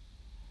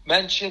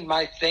mentioned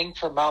my thing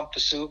for Mount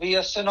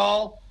Vesuvius and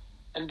all,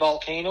 and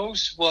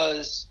volcanoes,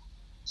 was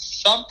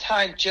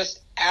sometime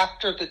just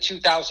after the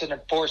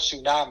 2004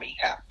 tsunami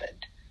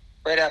happened,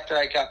 right after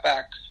I got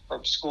back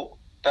to school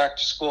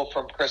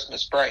from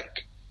Christmas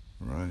break.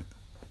 Right.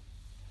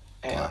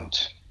 And wow.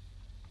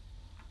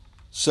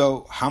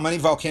 So, how many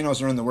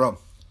volcanoes are in the world?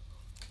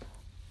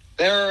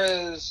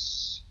 There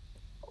is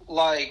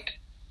like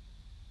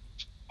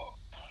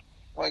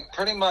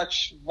pretty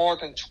much more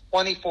than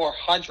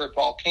 2,400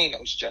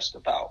 volcanoes, just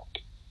about.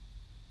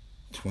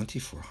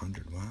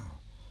 2,400, wow.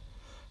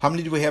 How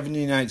many do we have in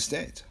the United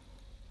States?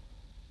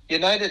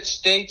 United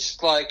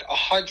States, like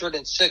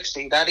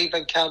 160. That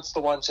even counts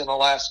the ones in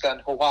Alaska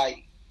and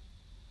Hawaii.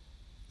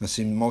 Now,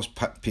 see, most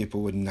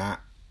people would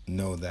not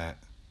know that.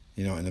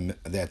 You know, and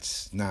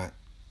that's not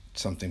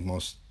something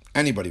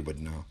anybody would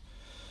know.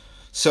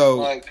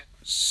 So,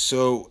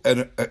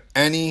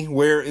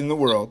 anywhere in the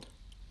world,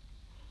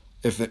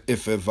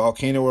 if a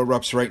volcano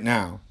erupts right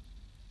now,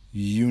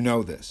 you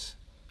know this,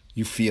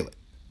 you feel it.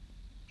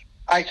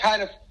 I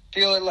kind of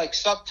feel it. Like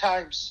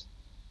sometimes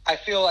I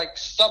feel like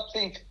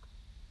something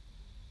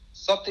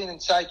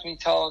inside me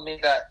telling me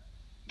that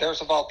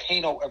there's a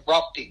volcano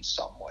erupting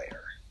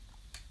somewhere,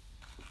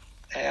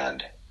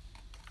 and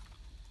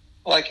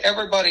like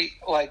everybody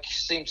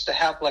seems to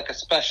have like a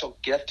special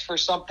gift for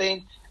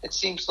something. It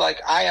seems like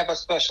I have a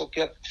special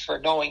gift for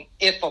knowing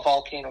if a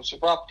volcano's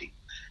erupting.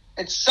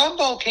 And some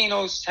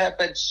volcanoes have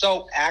been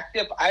so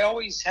active, I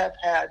always have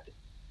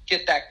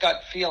get that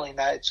gut feeling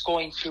that it's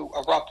going to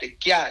erupt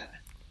again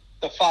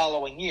the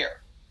following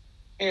year.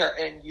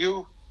 And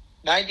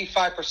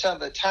 95% of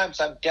the times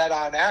I'm dead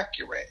on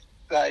accurate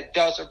that it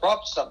does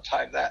erupt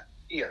sometime that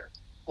year.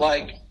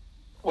 Like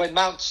when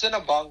Mount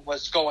Cinnabung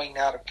was going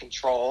out of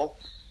control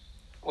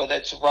with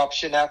its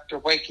eruption after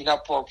waking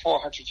up from a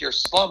 400-year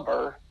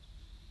slumber,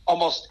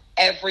 almost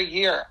every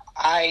year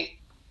I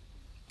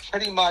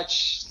pretty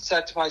much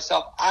said to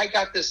myself, I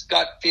got this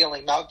gut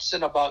feeling Mount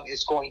Cinnabung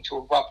is going to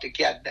erupt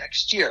again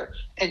next year.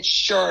 And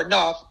sure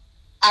enough,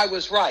 I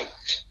was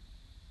right.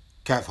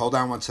 Kev, hold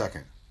on 1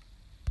 second.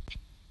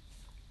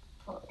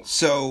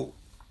 So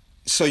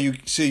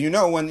you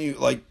know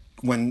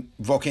when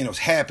volcanoes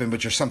happen,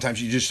 but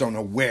sometimes you just don't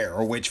know where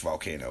or which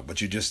volcano,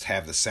 but you just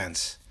have the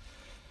sense.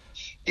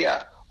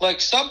 Yeah, like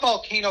some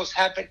volcanoes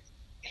haven't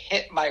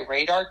hit my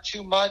radar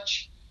too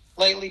much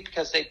lately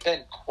because they've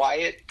been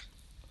quiet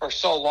for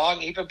so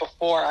long, even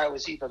before I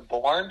was even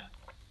born.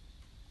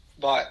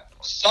 But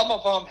some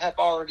of them have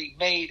already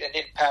made an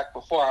impact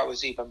before I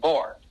was even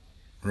born.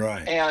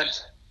 Right. And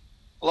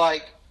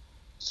like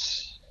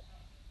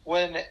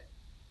when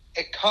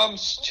it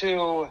comes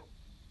to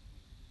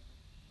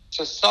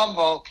some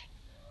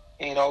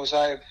volcanoes,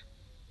 I've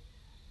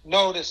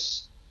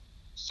noticed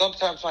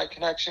sometimes my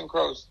connection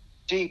grows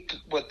deep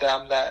with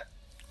them that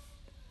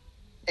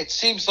it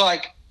seems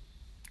like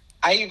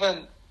I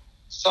even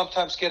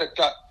sometimes get a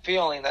gut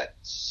feeling that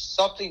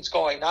something's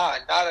going on,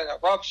 not an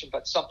eruption,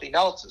 but something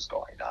else is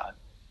going on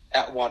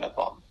at one of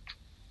them.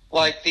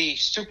 Like the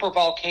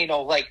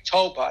supervolcano Lake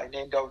Toba in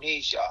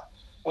Indonesia,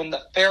 when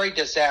the ferry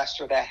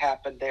disaster that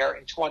happened there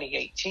in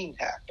 2018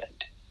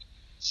 happened.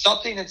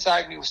 Something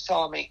inside me was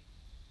telling me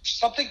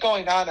something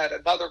going on at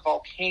another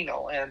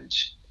volcano, and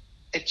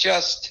it's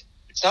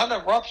not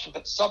an eruption,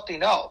 but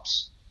something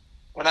else.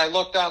 When I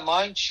looked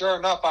online, sure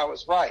enough, I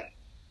was right.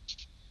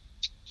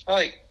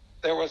 Right.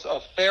 There was a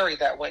ferry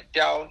that went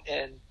down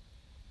in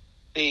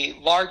the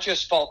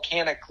largest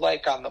volcanic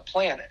lake on the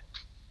planet.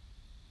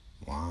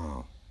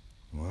 Wow.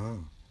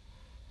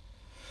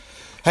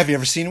 Have you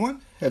ever seen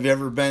one? Have you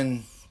ever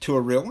been to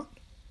a real one?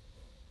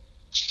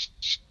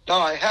 No,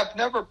 I have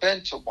never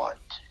been to one.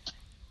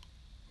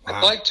 Wow.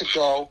 I'd like to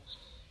go.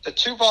 The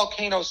two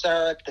volcanoes that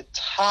are at the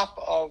top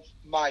of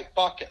my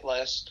bucket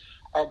list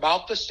are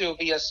Mount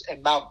Vesuvius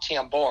and Mount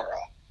Tambora.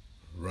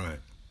 Right.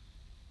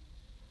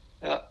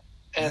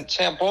 And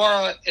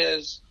Tambora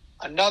is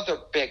another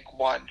big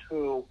one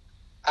who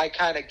I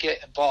kind of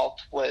get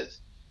involved with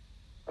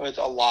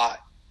a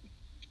lot.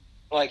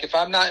 Like if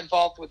I'm not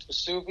involved with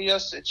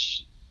Vesuvius,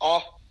 it's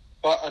off,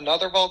 but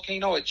another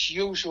volcano, it's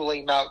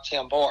usually Mount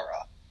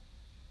Tambora.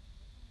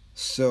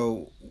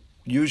 So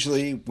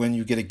usually when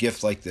you get a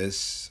gift like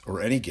this,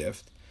 or any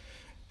gift,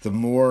 the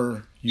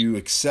more you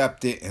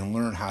accept it and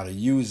learn how to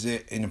use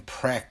it and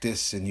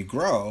practice and you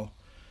grow,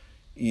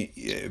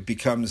 it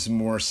becomes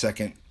more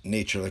second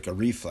nature, like a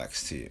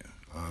reflex to you.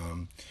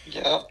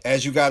 Yeah.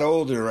 As you got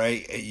older,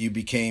 right, you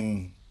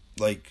became,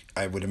 like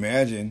I would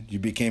imagine, you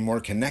became more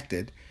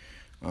connected.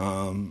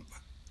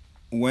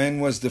 When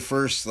was the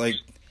first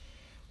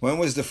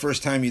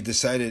time you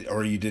decided,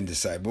 or you didn't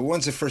decide, but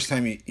when's the first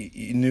time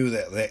you knew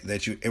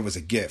that it was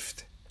a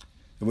gift?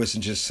 It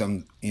wasn't just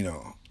some,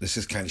 this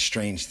is kind of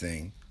strange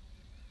thing.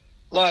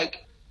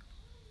 Like,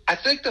 I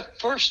think the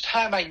first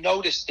time I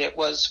noticed it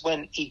was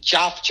when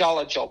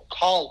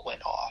Eyjafjallajökull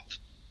went off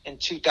in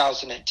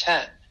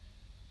 2010.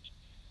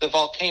 The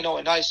volcano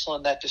in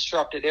Iceland that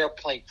disrupted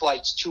airplane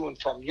flights to and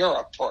from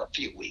Europe for a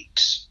few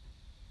weeks.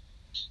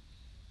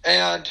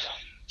 And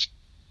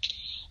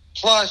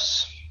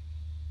plus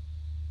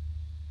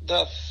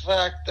the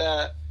fact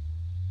that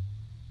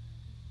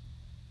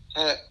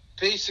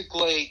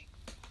basically,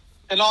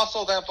 and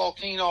also that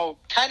volcano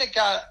kind of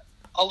got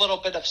a little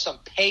bit of some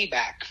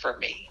payback for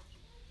me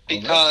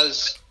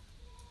because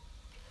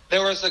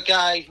there was a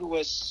guy who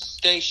was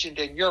stationed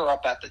in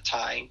Europe at the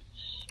time.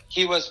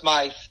 He was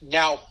my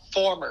now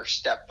former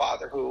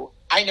stepfather, who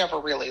I never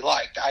really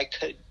liked.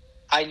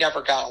 I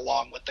never got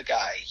along with the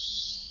guy.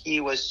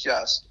 He was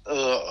just,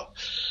 ugh.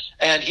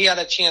 And he had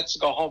a chance to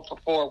go home for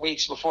 4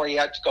 weeks before he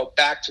had to go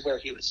back to where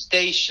he was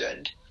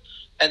stationed.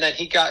 And then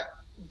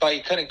but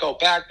he couldn't go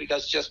back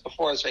because just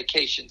before his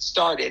vacation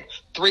started,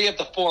 3 of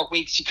the 4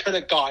 weeks he could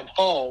have gone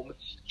home,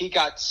 he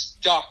got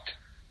stuck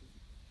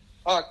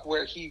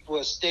where he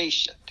was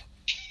stationed.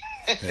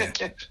 Yeah.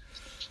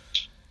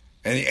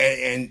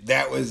 And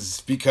that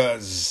was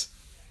because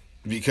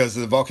of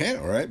the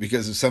volcano, right?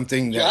 Because of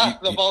something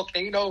that the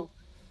volcano.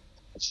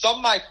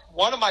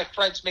 One of my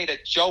friends made a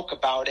joke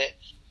about it,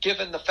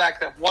 given the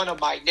fact that one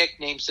of my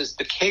nicknames is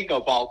the king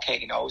of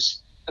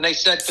volcanoes. And they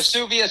said,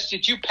 Vesuvius,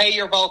 did you pay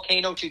your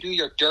volcano to do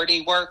your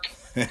dirty work?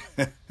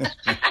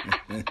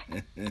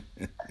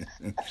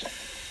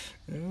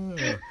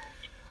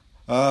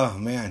 Oh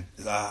man,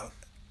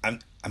 I'm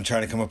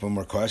trying to come up with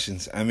more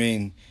questions. I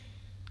mean,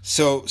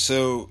 so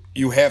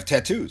you have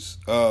tattoos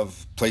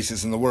of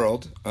places in the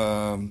world.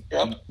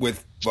 Yep.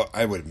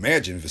 I would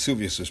imagine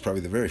Vesuvius was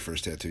probably the very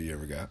first tattoo you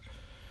ever got.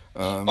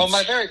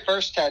 My very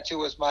first tattoo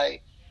was my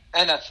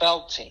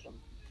NFL team.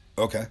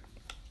 Okay.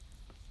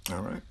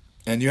 All right.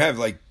 And you have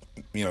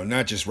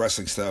not just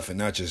wrestling stuff and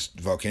not just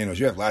volcanoes.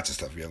 You have lots of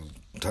stuff. You have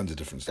tons of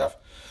different stuff.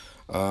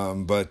 Yeah.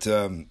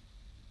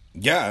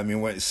 I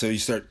mean, so you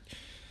start.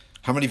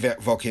 How many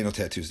volcano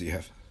tattoos do you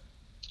have?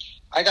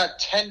 I got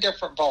 10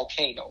 different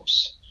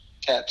volcanoes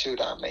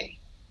tattooed on me.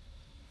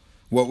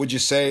 What would you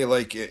say?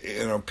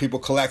 People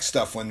collect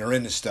stuff when they're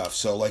into stuff.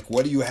 So,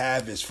 what do you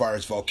have as far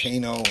as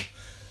volcano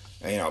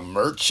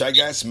merch, I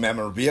guess,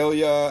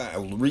 memorabilia,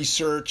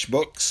 research,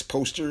 books,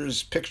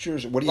 posters,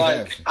 pictures. What do you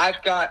have?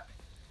 I've got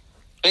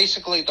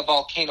basically the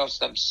volcanoes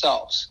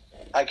themselves.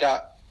 I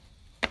got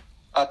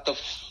the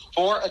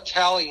 4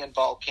 Italian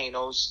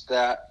volcanoes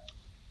that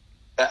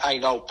I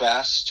know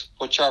best,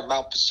 which are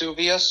Mount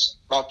Vesuvius,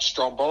 Mount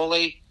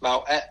Stromboli,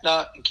 Mount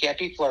Etna, and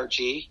Campi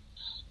Flegrei.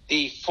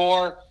 The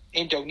 4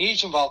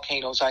 Indonesian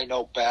volcanoes I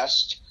know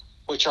best,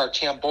 which are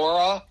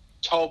Tambora,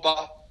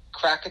 Toba,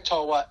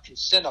 Krakatoa, and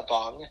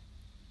Sinabung,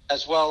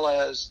 as well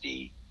as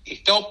the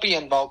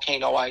Ethiopian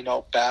volcano I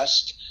know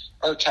best,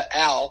 Erta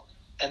El,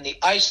 and the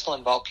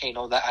Iceland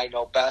volcano that I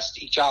know best,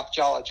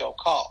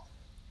 Eyjafjallajökull.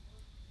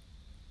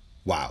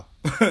 Wow.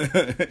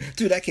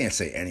 Dude, I can't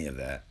say any of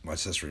that,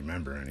 much less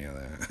remember any of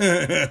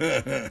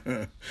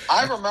that.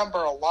 I remember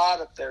a lot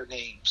of their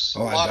names.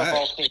 Oh, a lot of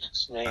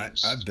volcanoes'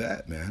 names. I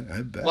bet, man.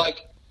 I bet.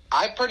 Like,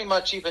 I pretty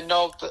much even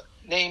know the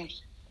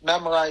names,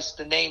 memorized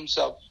the names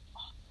of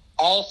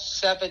all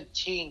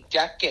 17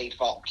 decade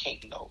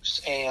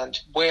volcanoes and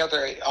where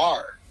they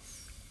are.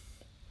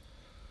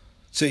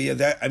 So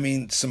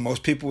so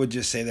most people would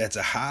just say that's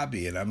a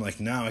hobby, and I'm like,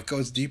 no, it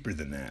goes deeper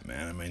than that,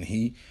 man. I mean,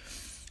 he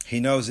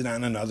knows it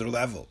on another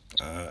level,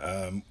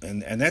 and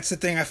that's the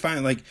thing I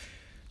find. Like,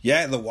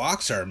 yeah, the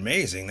walks are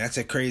amazing. That's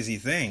a crazy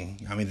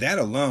thing. I mean, that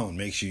alone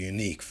makes you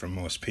unique from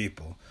most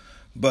people.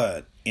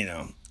 But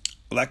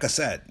like I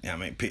said, I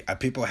mean,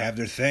 people have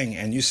their thing,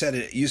 and you said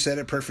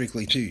it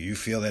perfectly too. You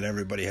feel that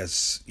everybody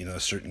has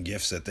certain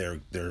gifts that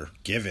they're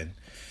given,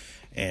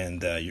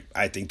 and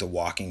I think the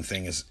walking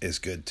thing is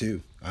good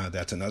too.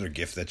 That's another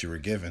gift that you were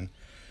given.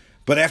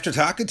 But after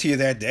talking to you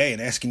that day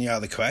and asking you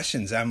all the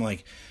questions, I'm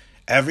like,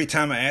 every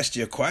time I asked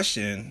you a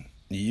question,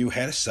 you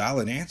had a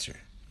solid answer.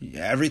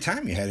 Every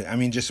time you had it. I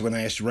mean, just when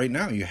I asked you right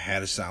now, you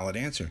had a solid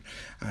answer.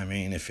 I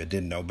mean, if you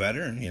didn't know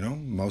better,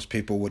 most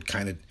people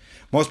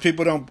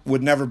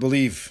would never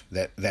believe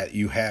that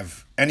you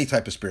have any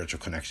type of spiritual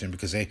connection,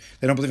 because they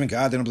don't believe in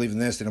God, they don't believe in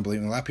this, they don't believe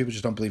in, a lot of people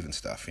just don't believe in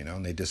stuff,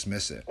 and they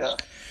dismiss it. Yeah.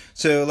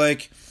 So,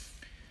 like,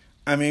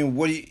 I mean,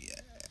 what do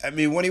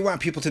you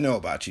want people to know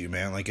about you,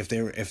 man? Like, if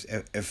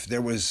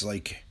there was,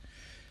 like,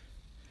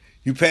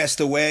 you passed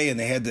away and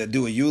they had to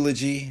do a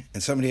eulogy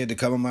and somebody had to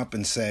come up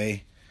and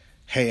say,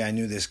 hey, I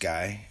knew this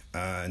guy,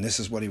 and this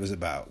is what he was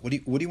about. What do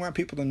you want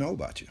people to know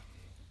about you?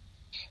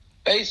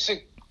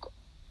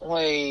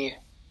 Basically,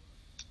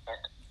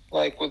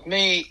 like with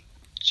me,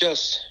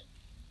 just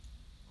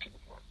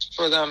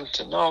for them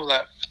to know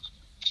that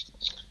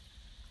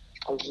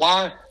a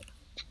lot of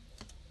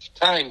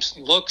times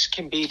looks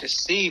can be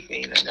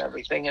deceiving and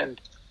everything,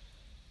 and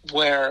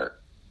where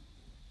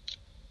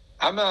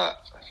I'm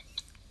not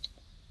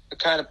the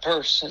kind of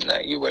person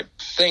that you would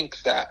think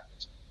that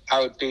I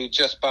would be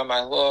just by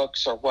my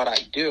looks or what I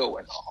do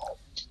and all.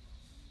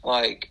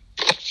 Like,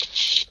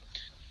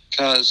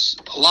 because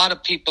a lot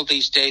of people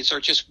these days are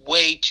just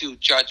way too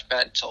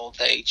judgmental.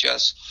 They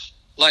just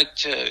like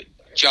to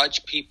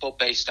judge people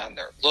based on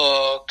their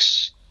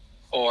looks,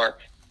 or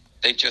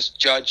they just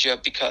judge you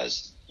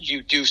because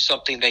you do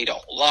something they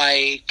don't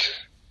like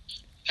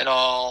and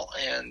all.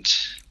 And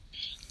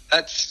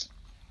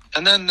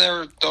then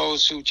there are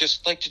those who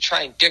just like to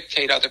try and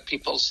dictate other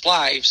people's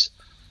lives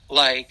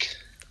like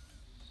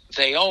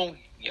they own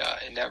you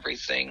and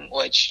everything,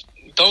 which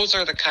those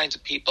are the kinds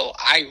of people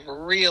I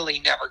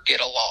really never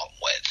get along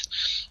with.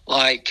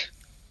 Like,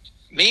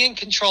 me and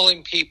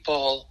controlling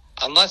people,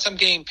 unless I'm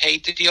getting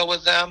paid to deal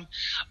with them,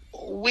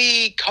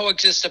 we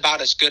coexist about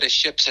as good as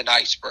ships and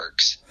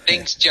icebergs.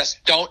 Things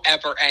just don't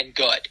ever end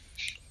good.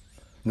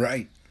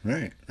 Right.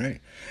 And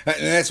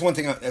that's one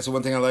thing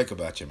I like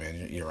about you,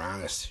 man. You're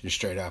honest. You're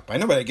straight up. I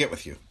know what I get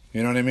with you.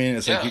 You know what I mean?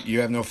 It's like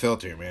you have no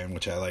filter, man,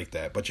 which I like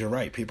that. But you're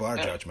right. People are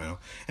judgmental,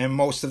 and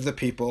most of the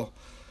people,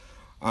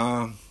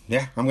 I'm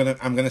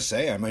gonna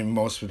say, I mean,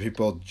 most of the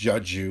people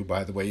judge you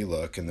by the way you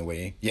look and the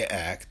way you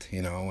act,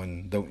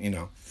 and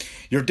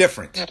you're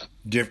different.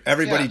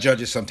 Everybody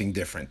judges something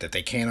different that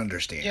they can't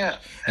understand. Yeah,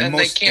 and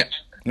they can't.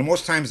 And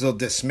most times they'll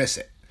dismiss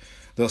it.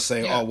 They'll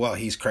say, oh, well,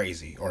 he's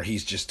crazy, or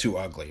he's just too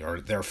ugly, or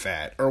they're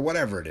fat, or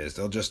whatever it is.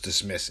 They'll just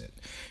dismiss it,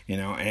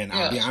 and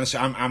I'll be honest,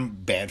 I'm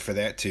bad for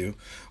that too.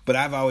 But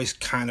I've always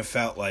kind of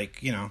felt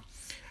like,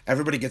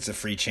 everybody gets a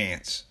free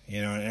chance,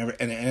 and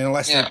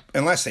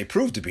unless they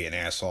prove to be an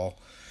asshole,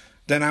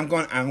 then I'm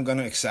going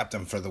to accept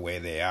them for the way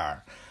they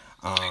are.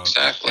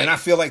 Exactly. And I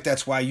feel like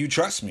that's why you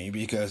trust me,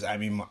 because, I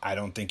mean, I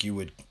don't think you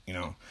would,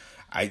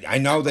 I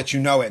know that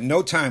at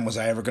no time was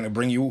I ever going to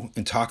bring you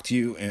and talk to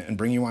you and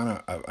bring you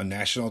on a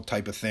national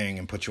type of thing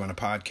and put you on a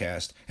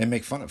podcast and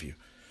make fun of you,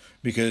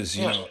 because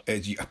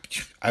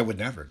I would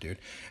never, dude.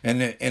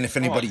 And if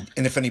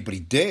anybody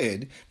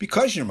did,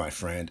 because you're my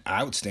friend,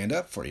 I would stand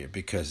up for you,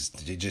 because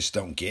they just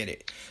don't get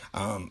it.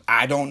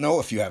 I don't know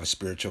if you have a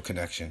spiritual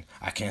connection.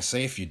 I can't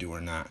say if you do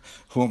or not.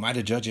 Who am I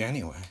to judge you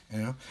anyway?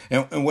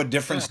 And what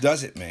difference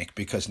does it make?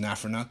 Because not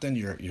for nothing,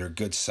 you're a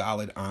good,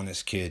 solid,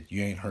 honest kid.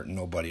 You ain't hurting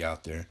nobody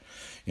out there.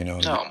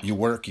 No. You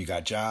work, you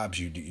got jobs,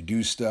 you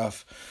do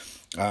stuff.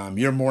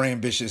 You're more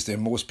ambitious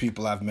than most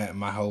people I've met in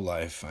my whole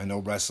life. I know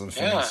wrestling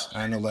fans. Yeah.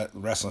 I know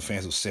wrestling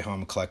fans will sit home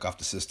and collect off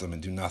the system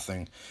and do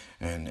nothing,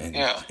 and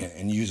Yeah.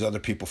 and use other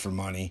people for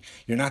money.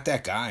 You're not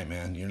that guy,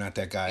 man. You're not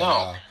that guy.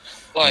 No.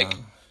 Like,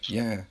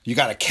 yeah, you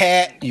got a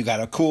cat. You got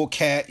a cool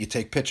cat. You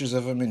take pictures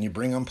of him and you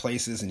bring him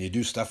places and you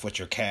do stuff with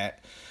your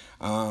cat.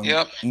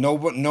 yep.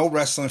 No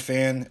wrestling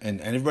fan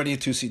and everybody at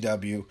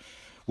 2CW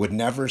would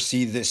never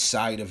see this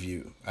side of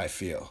you, I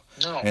feel.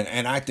 No.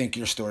 And I think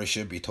your story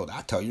should be told.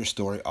 I tell your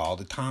story all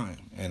the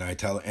time. And I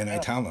tell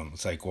them,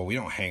 it's like, well, we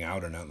don't hang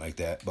out or nothing like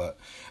that.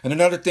 And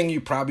another thing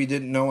you probably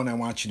didn't know, and I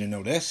want you to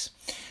know this,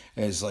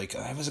 is like,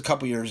 it was a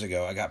couple years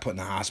ago, I got put in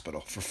the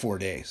hospital for 4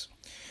 days.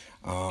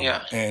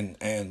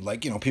 And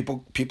like, you know,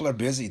 people are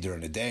busy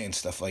during the day and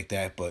stuff like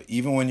that. But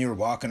even when you were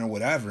walking or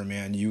whatever,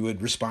 man, you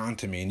would respond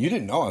to me. And you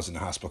didn't know I was in the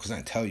hospital because I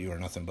didn't tell you or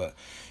nothing. But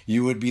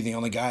you would be the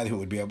only guy who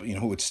would be able, you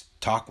know, who would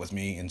talk with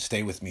me and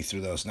stay with me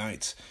through those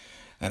nights.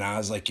 And I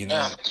was like, you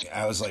know,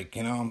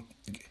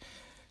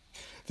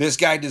 this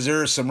guy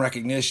deserves some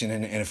recognition.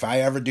 And if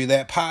I ever do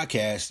that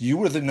podcast, you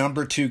were the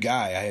number 2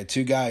 guy. I had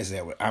 2 guys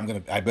that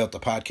I built the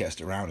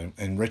podcast around him.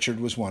 And Richard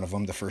was one of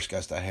them, the first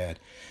guest I had.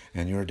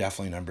 And you were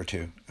definitely number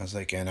 2. I was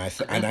like, and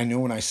I knew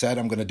when I said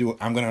I'm going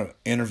to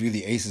interview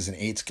the 8's and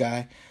 8's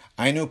guy,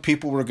 I knew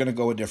people were going to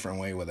go a different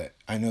way with it.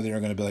 I knew they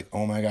were going to be like,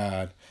 oh my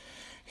God,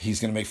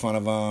 he's going to make fun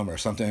of him or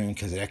something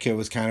because that kid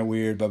was kind of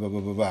weird, blah, blah,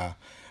 blah, blah, blah.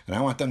 And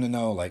I want them to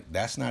know, like,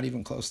 that's not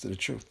even close to the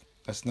truth.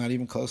 That's not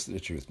even close to the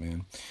truth,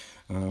 man.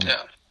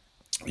 Yeah.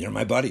 You're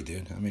my buddy,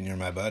 dude. I mean, you're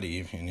my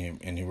buddy,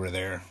 and you were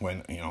there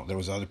when, you know, there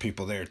was other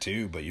people there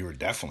too, but you were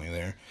definitely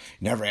there.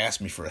 You never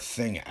asked me for a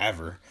thing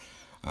ever.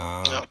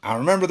 No. I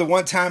remember the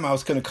one time I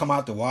was going to come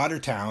out to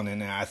Watertown,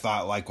 and I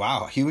thought, like,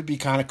 wow, he would be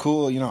kind of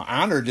cool, you know,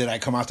 honored that I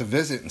come out to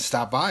visit and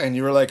stop by, and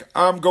you were like,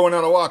 I'm going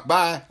on a walk,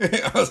 bye.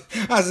 I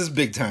was this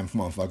big time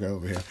motherfucker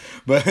over here,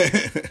 but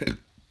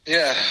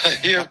Yeah,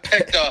 you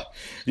picked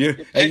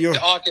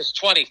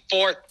August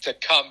 24th to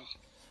come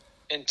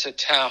into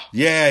town.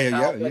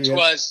 Which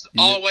was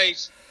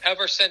always,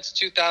 ever since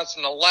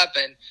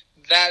 2011,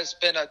 that has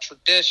been a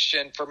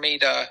tradition for me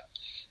to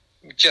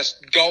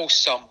just go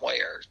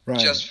somewhere,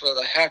 just for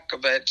the heck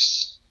of it.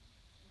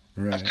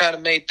 Right. I've kind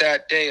of made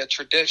that day a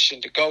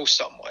tradition to go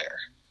somewhere.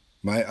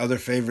 My other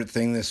favorite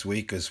thing this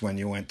week is when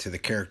you went to the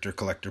character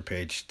collector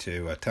page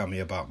to tell me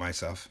about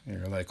myself.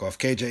 You're like, well, if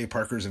KJ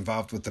Parker's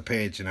involved with the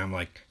page, and I'm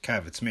like,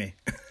 Kev, it's me.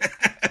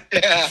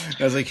 Yeah.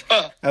 I was like,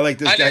 I like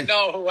this guy. I didn't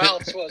know who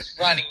else was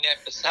running it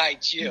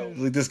besides you.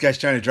 Like, this guy's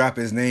trying to drop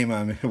his name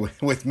on me,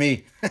 with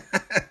me.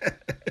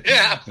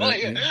 Yeah,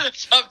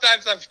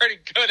 sometimes I'm pretty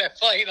good at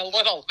playing a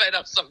little bit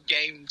of some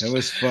games. It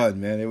was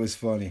fun, man. It was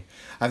funny.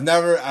 I've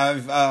never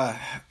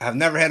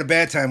had a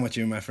bad time with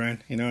you, my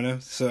friend. You know what I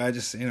mean? So I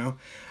just, you know,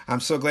 I'm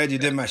so glad you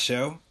did my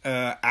show.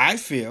 I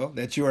feel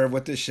that you are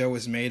what this show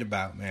is made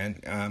about,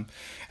 man.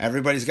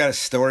 Everybody's got a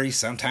story.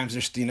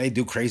 Sometimes they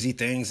do crazy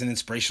things and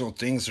inspirational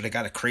things, or they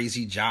got a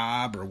crazy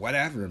job or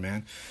whatever,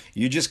 man.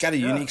 You just got a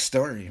unique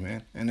story,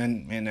 man.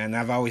 And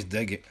I've always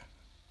dig it.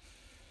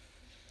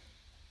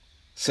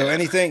 So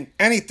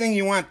anything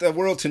you want the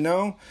world to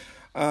know,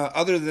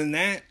 other than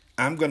that,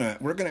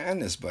 we're gonna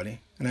end this, buddy.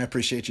 And I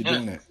appreciate you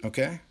doing it.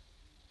 Okay?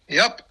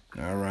 Yep.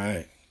 All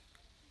right.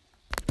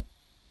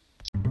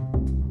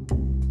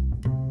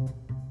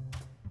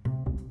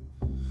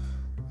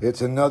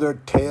 It's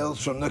another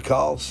Tales from the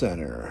Call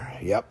Center.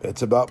 Yep,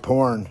 it's about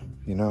porn,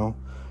 you know.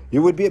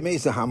 You would be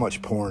amazed at how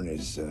much porn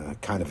is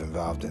kind of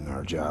involved in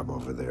our job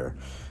over there.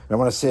 And I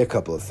want to say a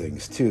couple of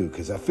things, too,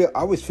 because I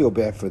always feel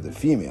bad for the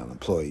female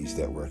employees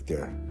that work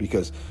there,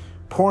 because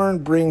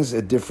porn brings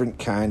a different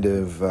kind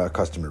of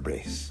customer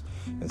base.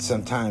 And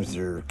sometimes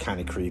they're kind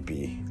of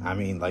creepy. I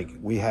mean, like,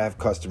 we have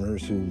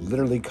customers who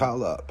literally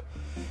call up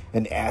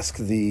and ask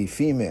the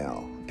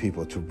female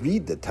people to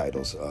read the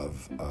titles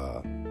of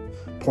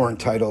porn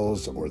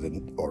titles or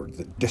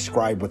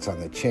describe what's on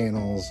the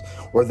channels,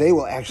 or they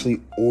will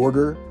actually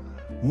order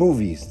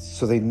movies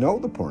so they know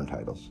the porn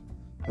titles,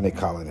 and they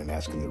call in and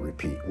ask them to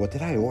repeat. What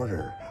did I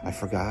order? I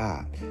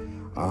forgot.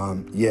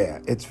 Yeah,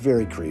 it's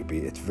very creepy.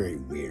 It's very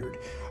weird.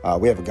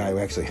 We have a guy who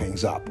actually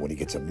hangs up when he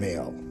gets a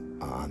male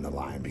on the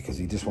line because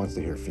he just wants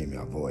to hear a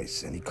female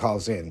voice, and he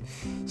calls in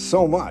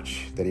so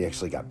much that he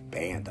actually got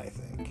banned, I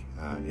think.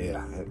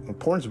 Yeah,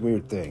 porn's a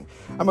weird thing.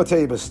 I'm gonna tell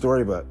you a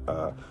story, but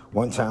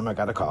one time I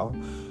got a call,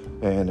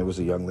 and it was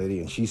a young lady,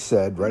 and she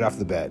said right off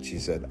the bat, she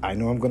said, I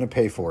know I'm gonna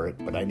pay for it,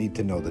 but I need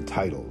to know the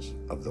titles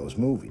of those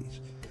movies.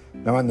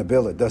 Now on the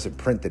bill, it doesn't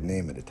print the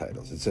name of the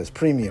titles. It says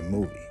premium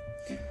movie.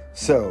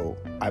 So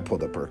I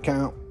pulled up her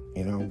account,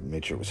 you know,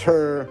 made sure it was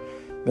her.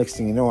 Next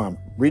thing you know, I'm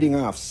reading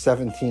off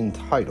 17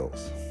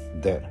 titles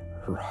that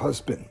her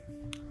husband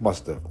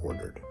must have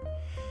ordered.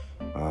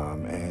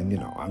 And, you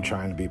know, I'm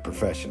trying to be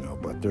professional,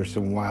 but there's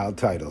some wild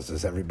titles,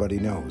 as everybody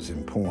knows,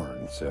 in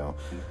porn. So,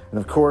 and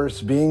of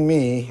course, being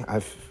me,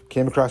 I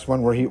came across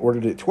one where he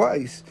ordered it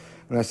twice,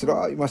 and I said,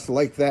 oh, you must have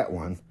liked that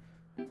one.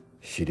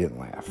 She didn't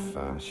laugh.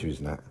 She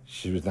was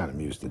not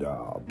amused at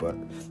all. But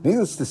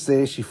needless to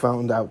say, she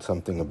found out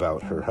something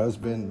about her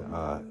husband.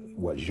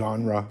 what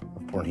genre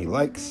of porn he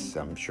likes.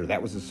 I'm sure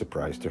that was a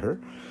surprise to her.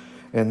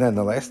 And then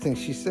the last thing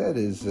she said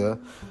is,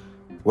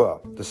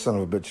 well, the son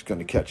of a bitch is going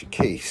to catch a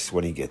case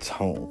when he gets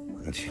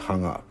home. And she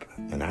hung up.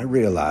 And I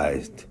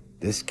realized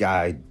this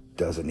guy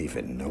doesn't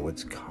even know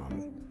it's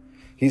coming.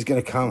 He's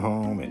going to come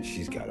home and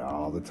she's got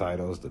all the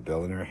titles, the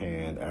bill in her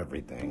hand,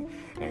 everything.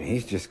 And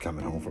he's just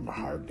coming home from a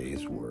hard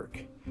day's work.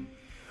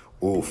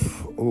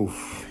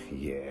 Oof,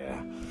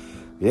 yeah.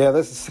 Yeah,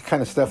 this is the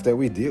kind of stuff that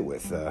we deal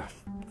with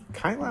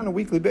kind of on a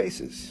weekly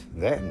basis.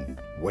 That and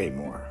way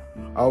more.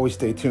 Always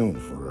stay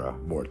tuned for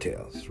more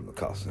tales from the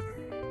call center.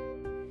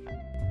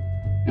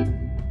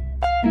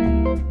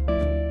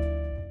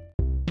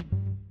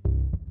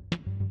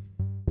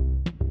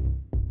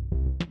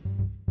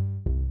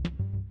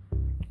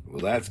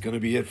 Well, that's going to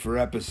be it for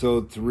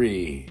episode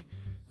 3.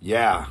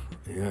 Yeah,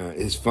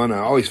 it's fun.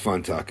 Always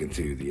fun talking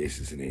to the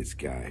 8's and 8's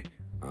guy.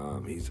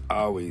 He's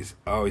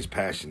always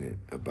passionate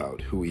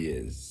about who he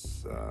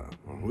is,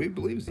 or who he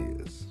believes he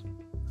is.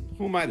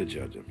 Who am I to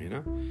judge him, you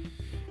know?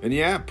 And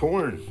yeah,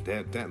 porn,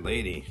 that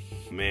lady,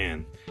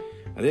 man,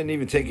 I didn't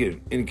even take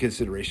it into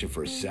consideration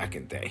for a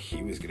second that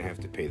he was going to have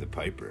to pay the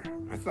piper.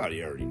 I thought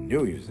he already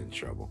knew he was in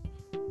trouble.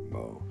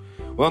 Oh.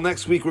 Well,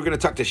 next week we're going to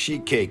talk to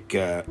Sheet Cake,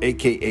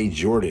 a.k.a.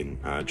 Jordan.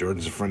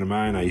 Jordan's a friend of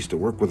mine. I used to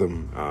work with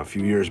him a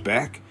few years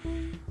back.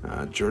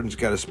 Jordan's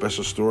got a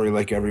special story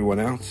like everyone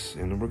else,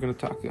 and we're going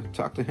to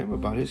talk to him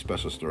about his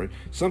special story.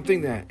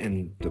 Something that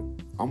in the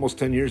almost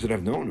 10 years that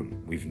I've known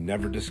him, we've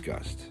never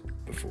discussed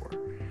before.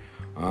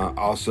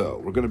 Also,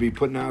 we're going to be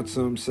putting out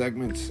some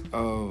segments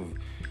of...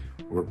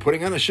 We're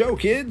putting on a show,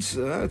 kids.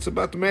 It's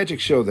about the magic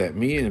show that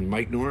me and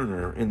Mike Norton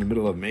are in the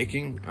middle of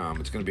making.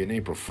 It's going to be on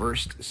April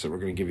 1st, so we're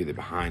going to give you the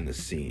behind the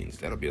scenes.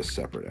 That'll be a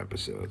separate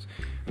episode.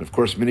 And, of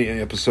course, mini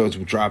episodes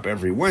will drop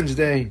every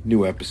Wednesday,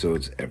 new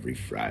episodes every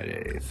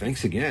Friday.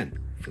 Thanks again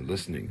for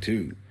listening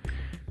to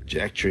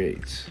Jack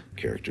Trades,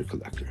 Character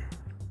Collector.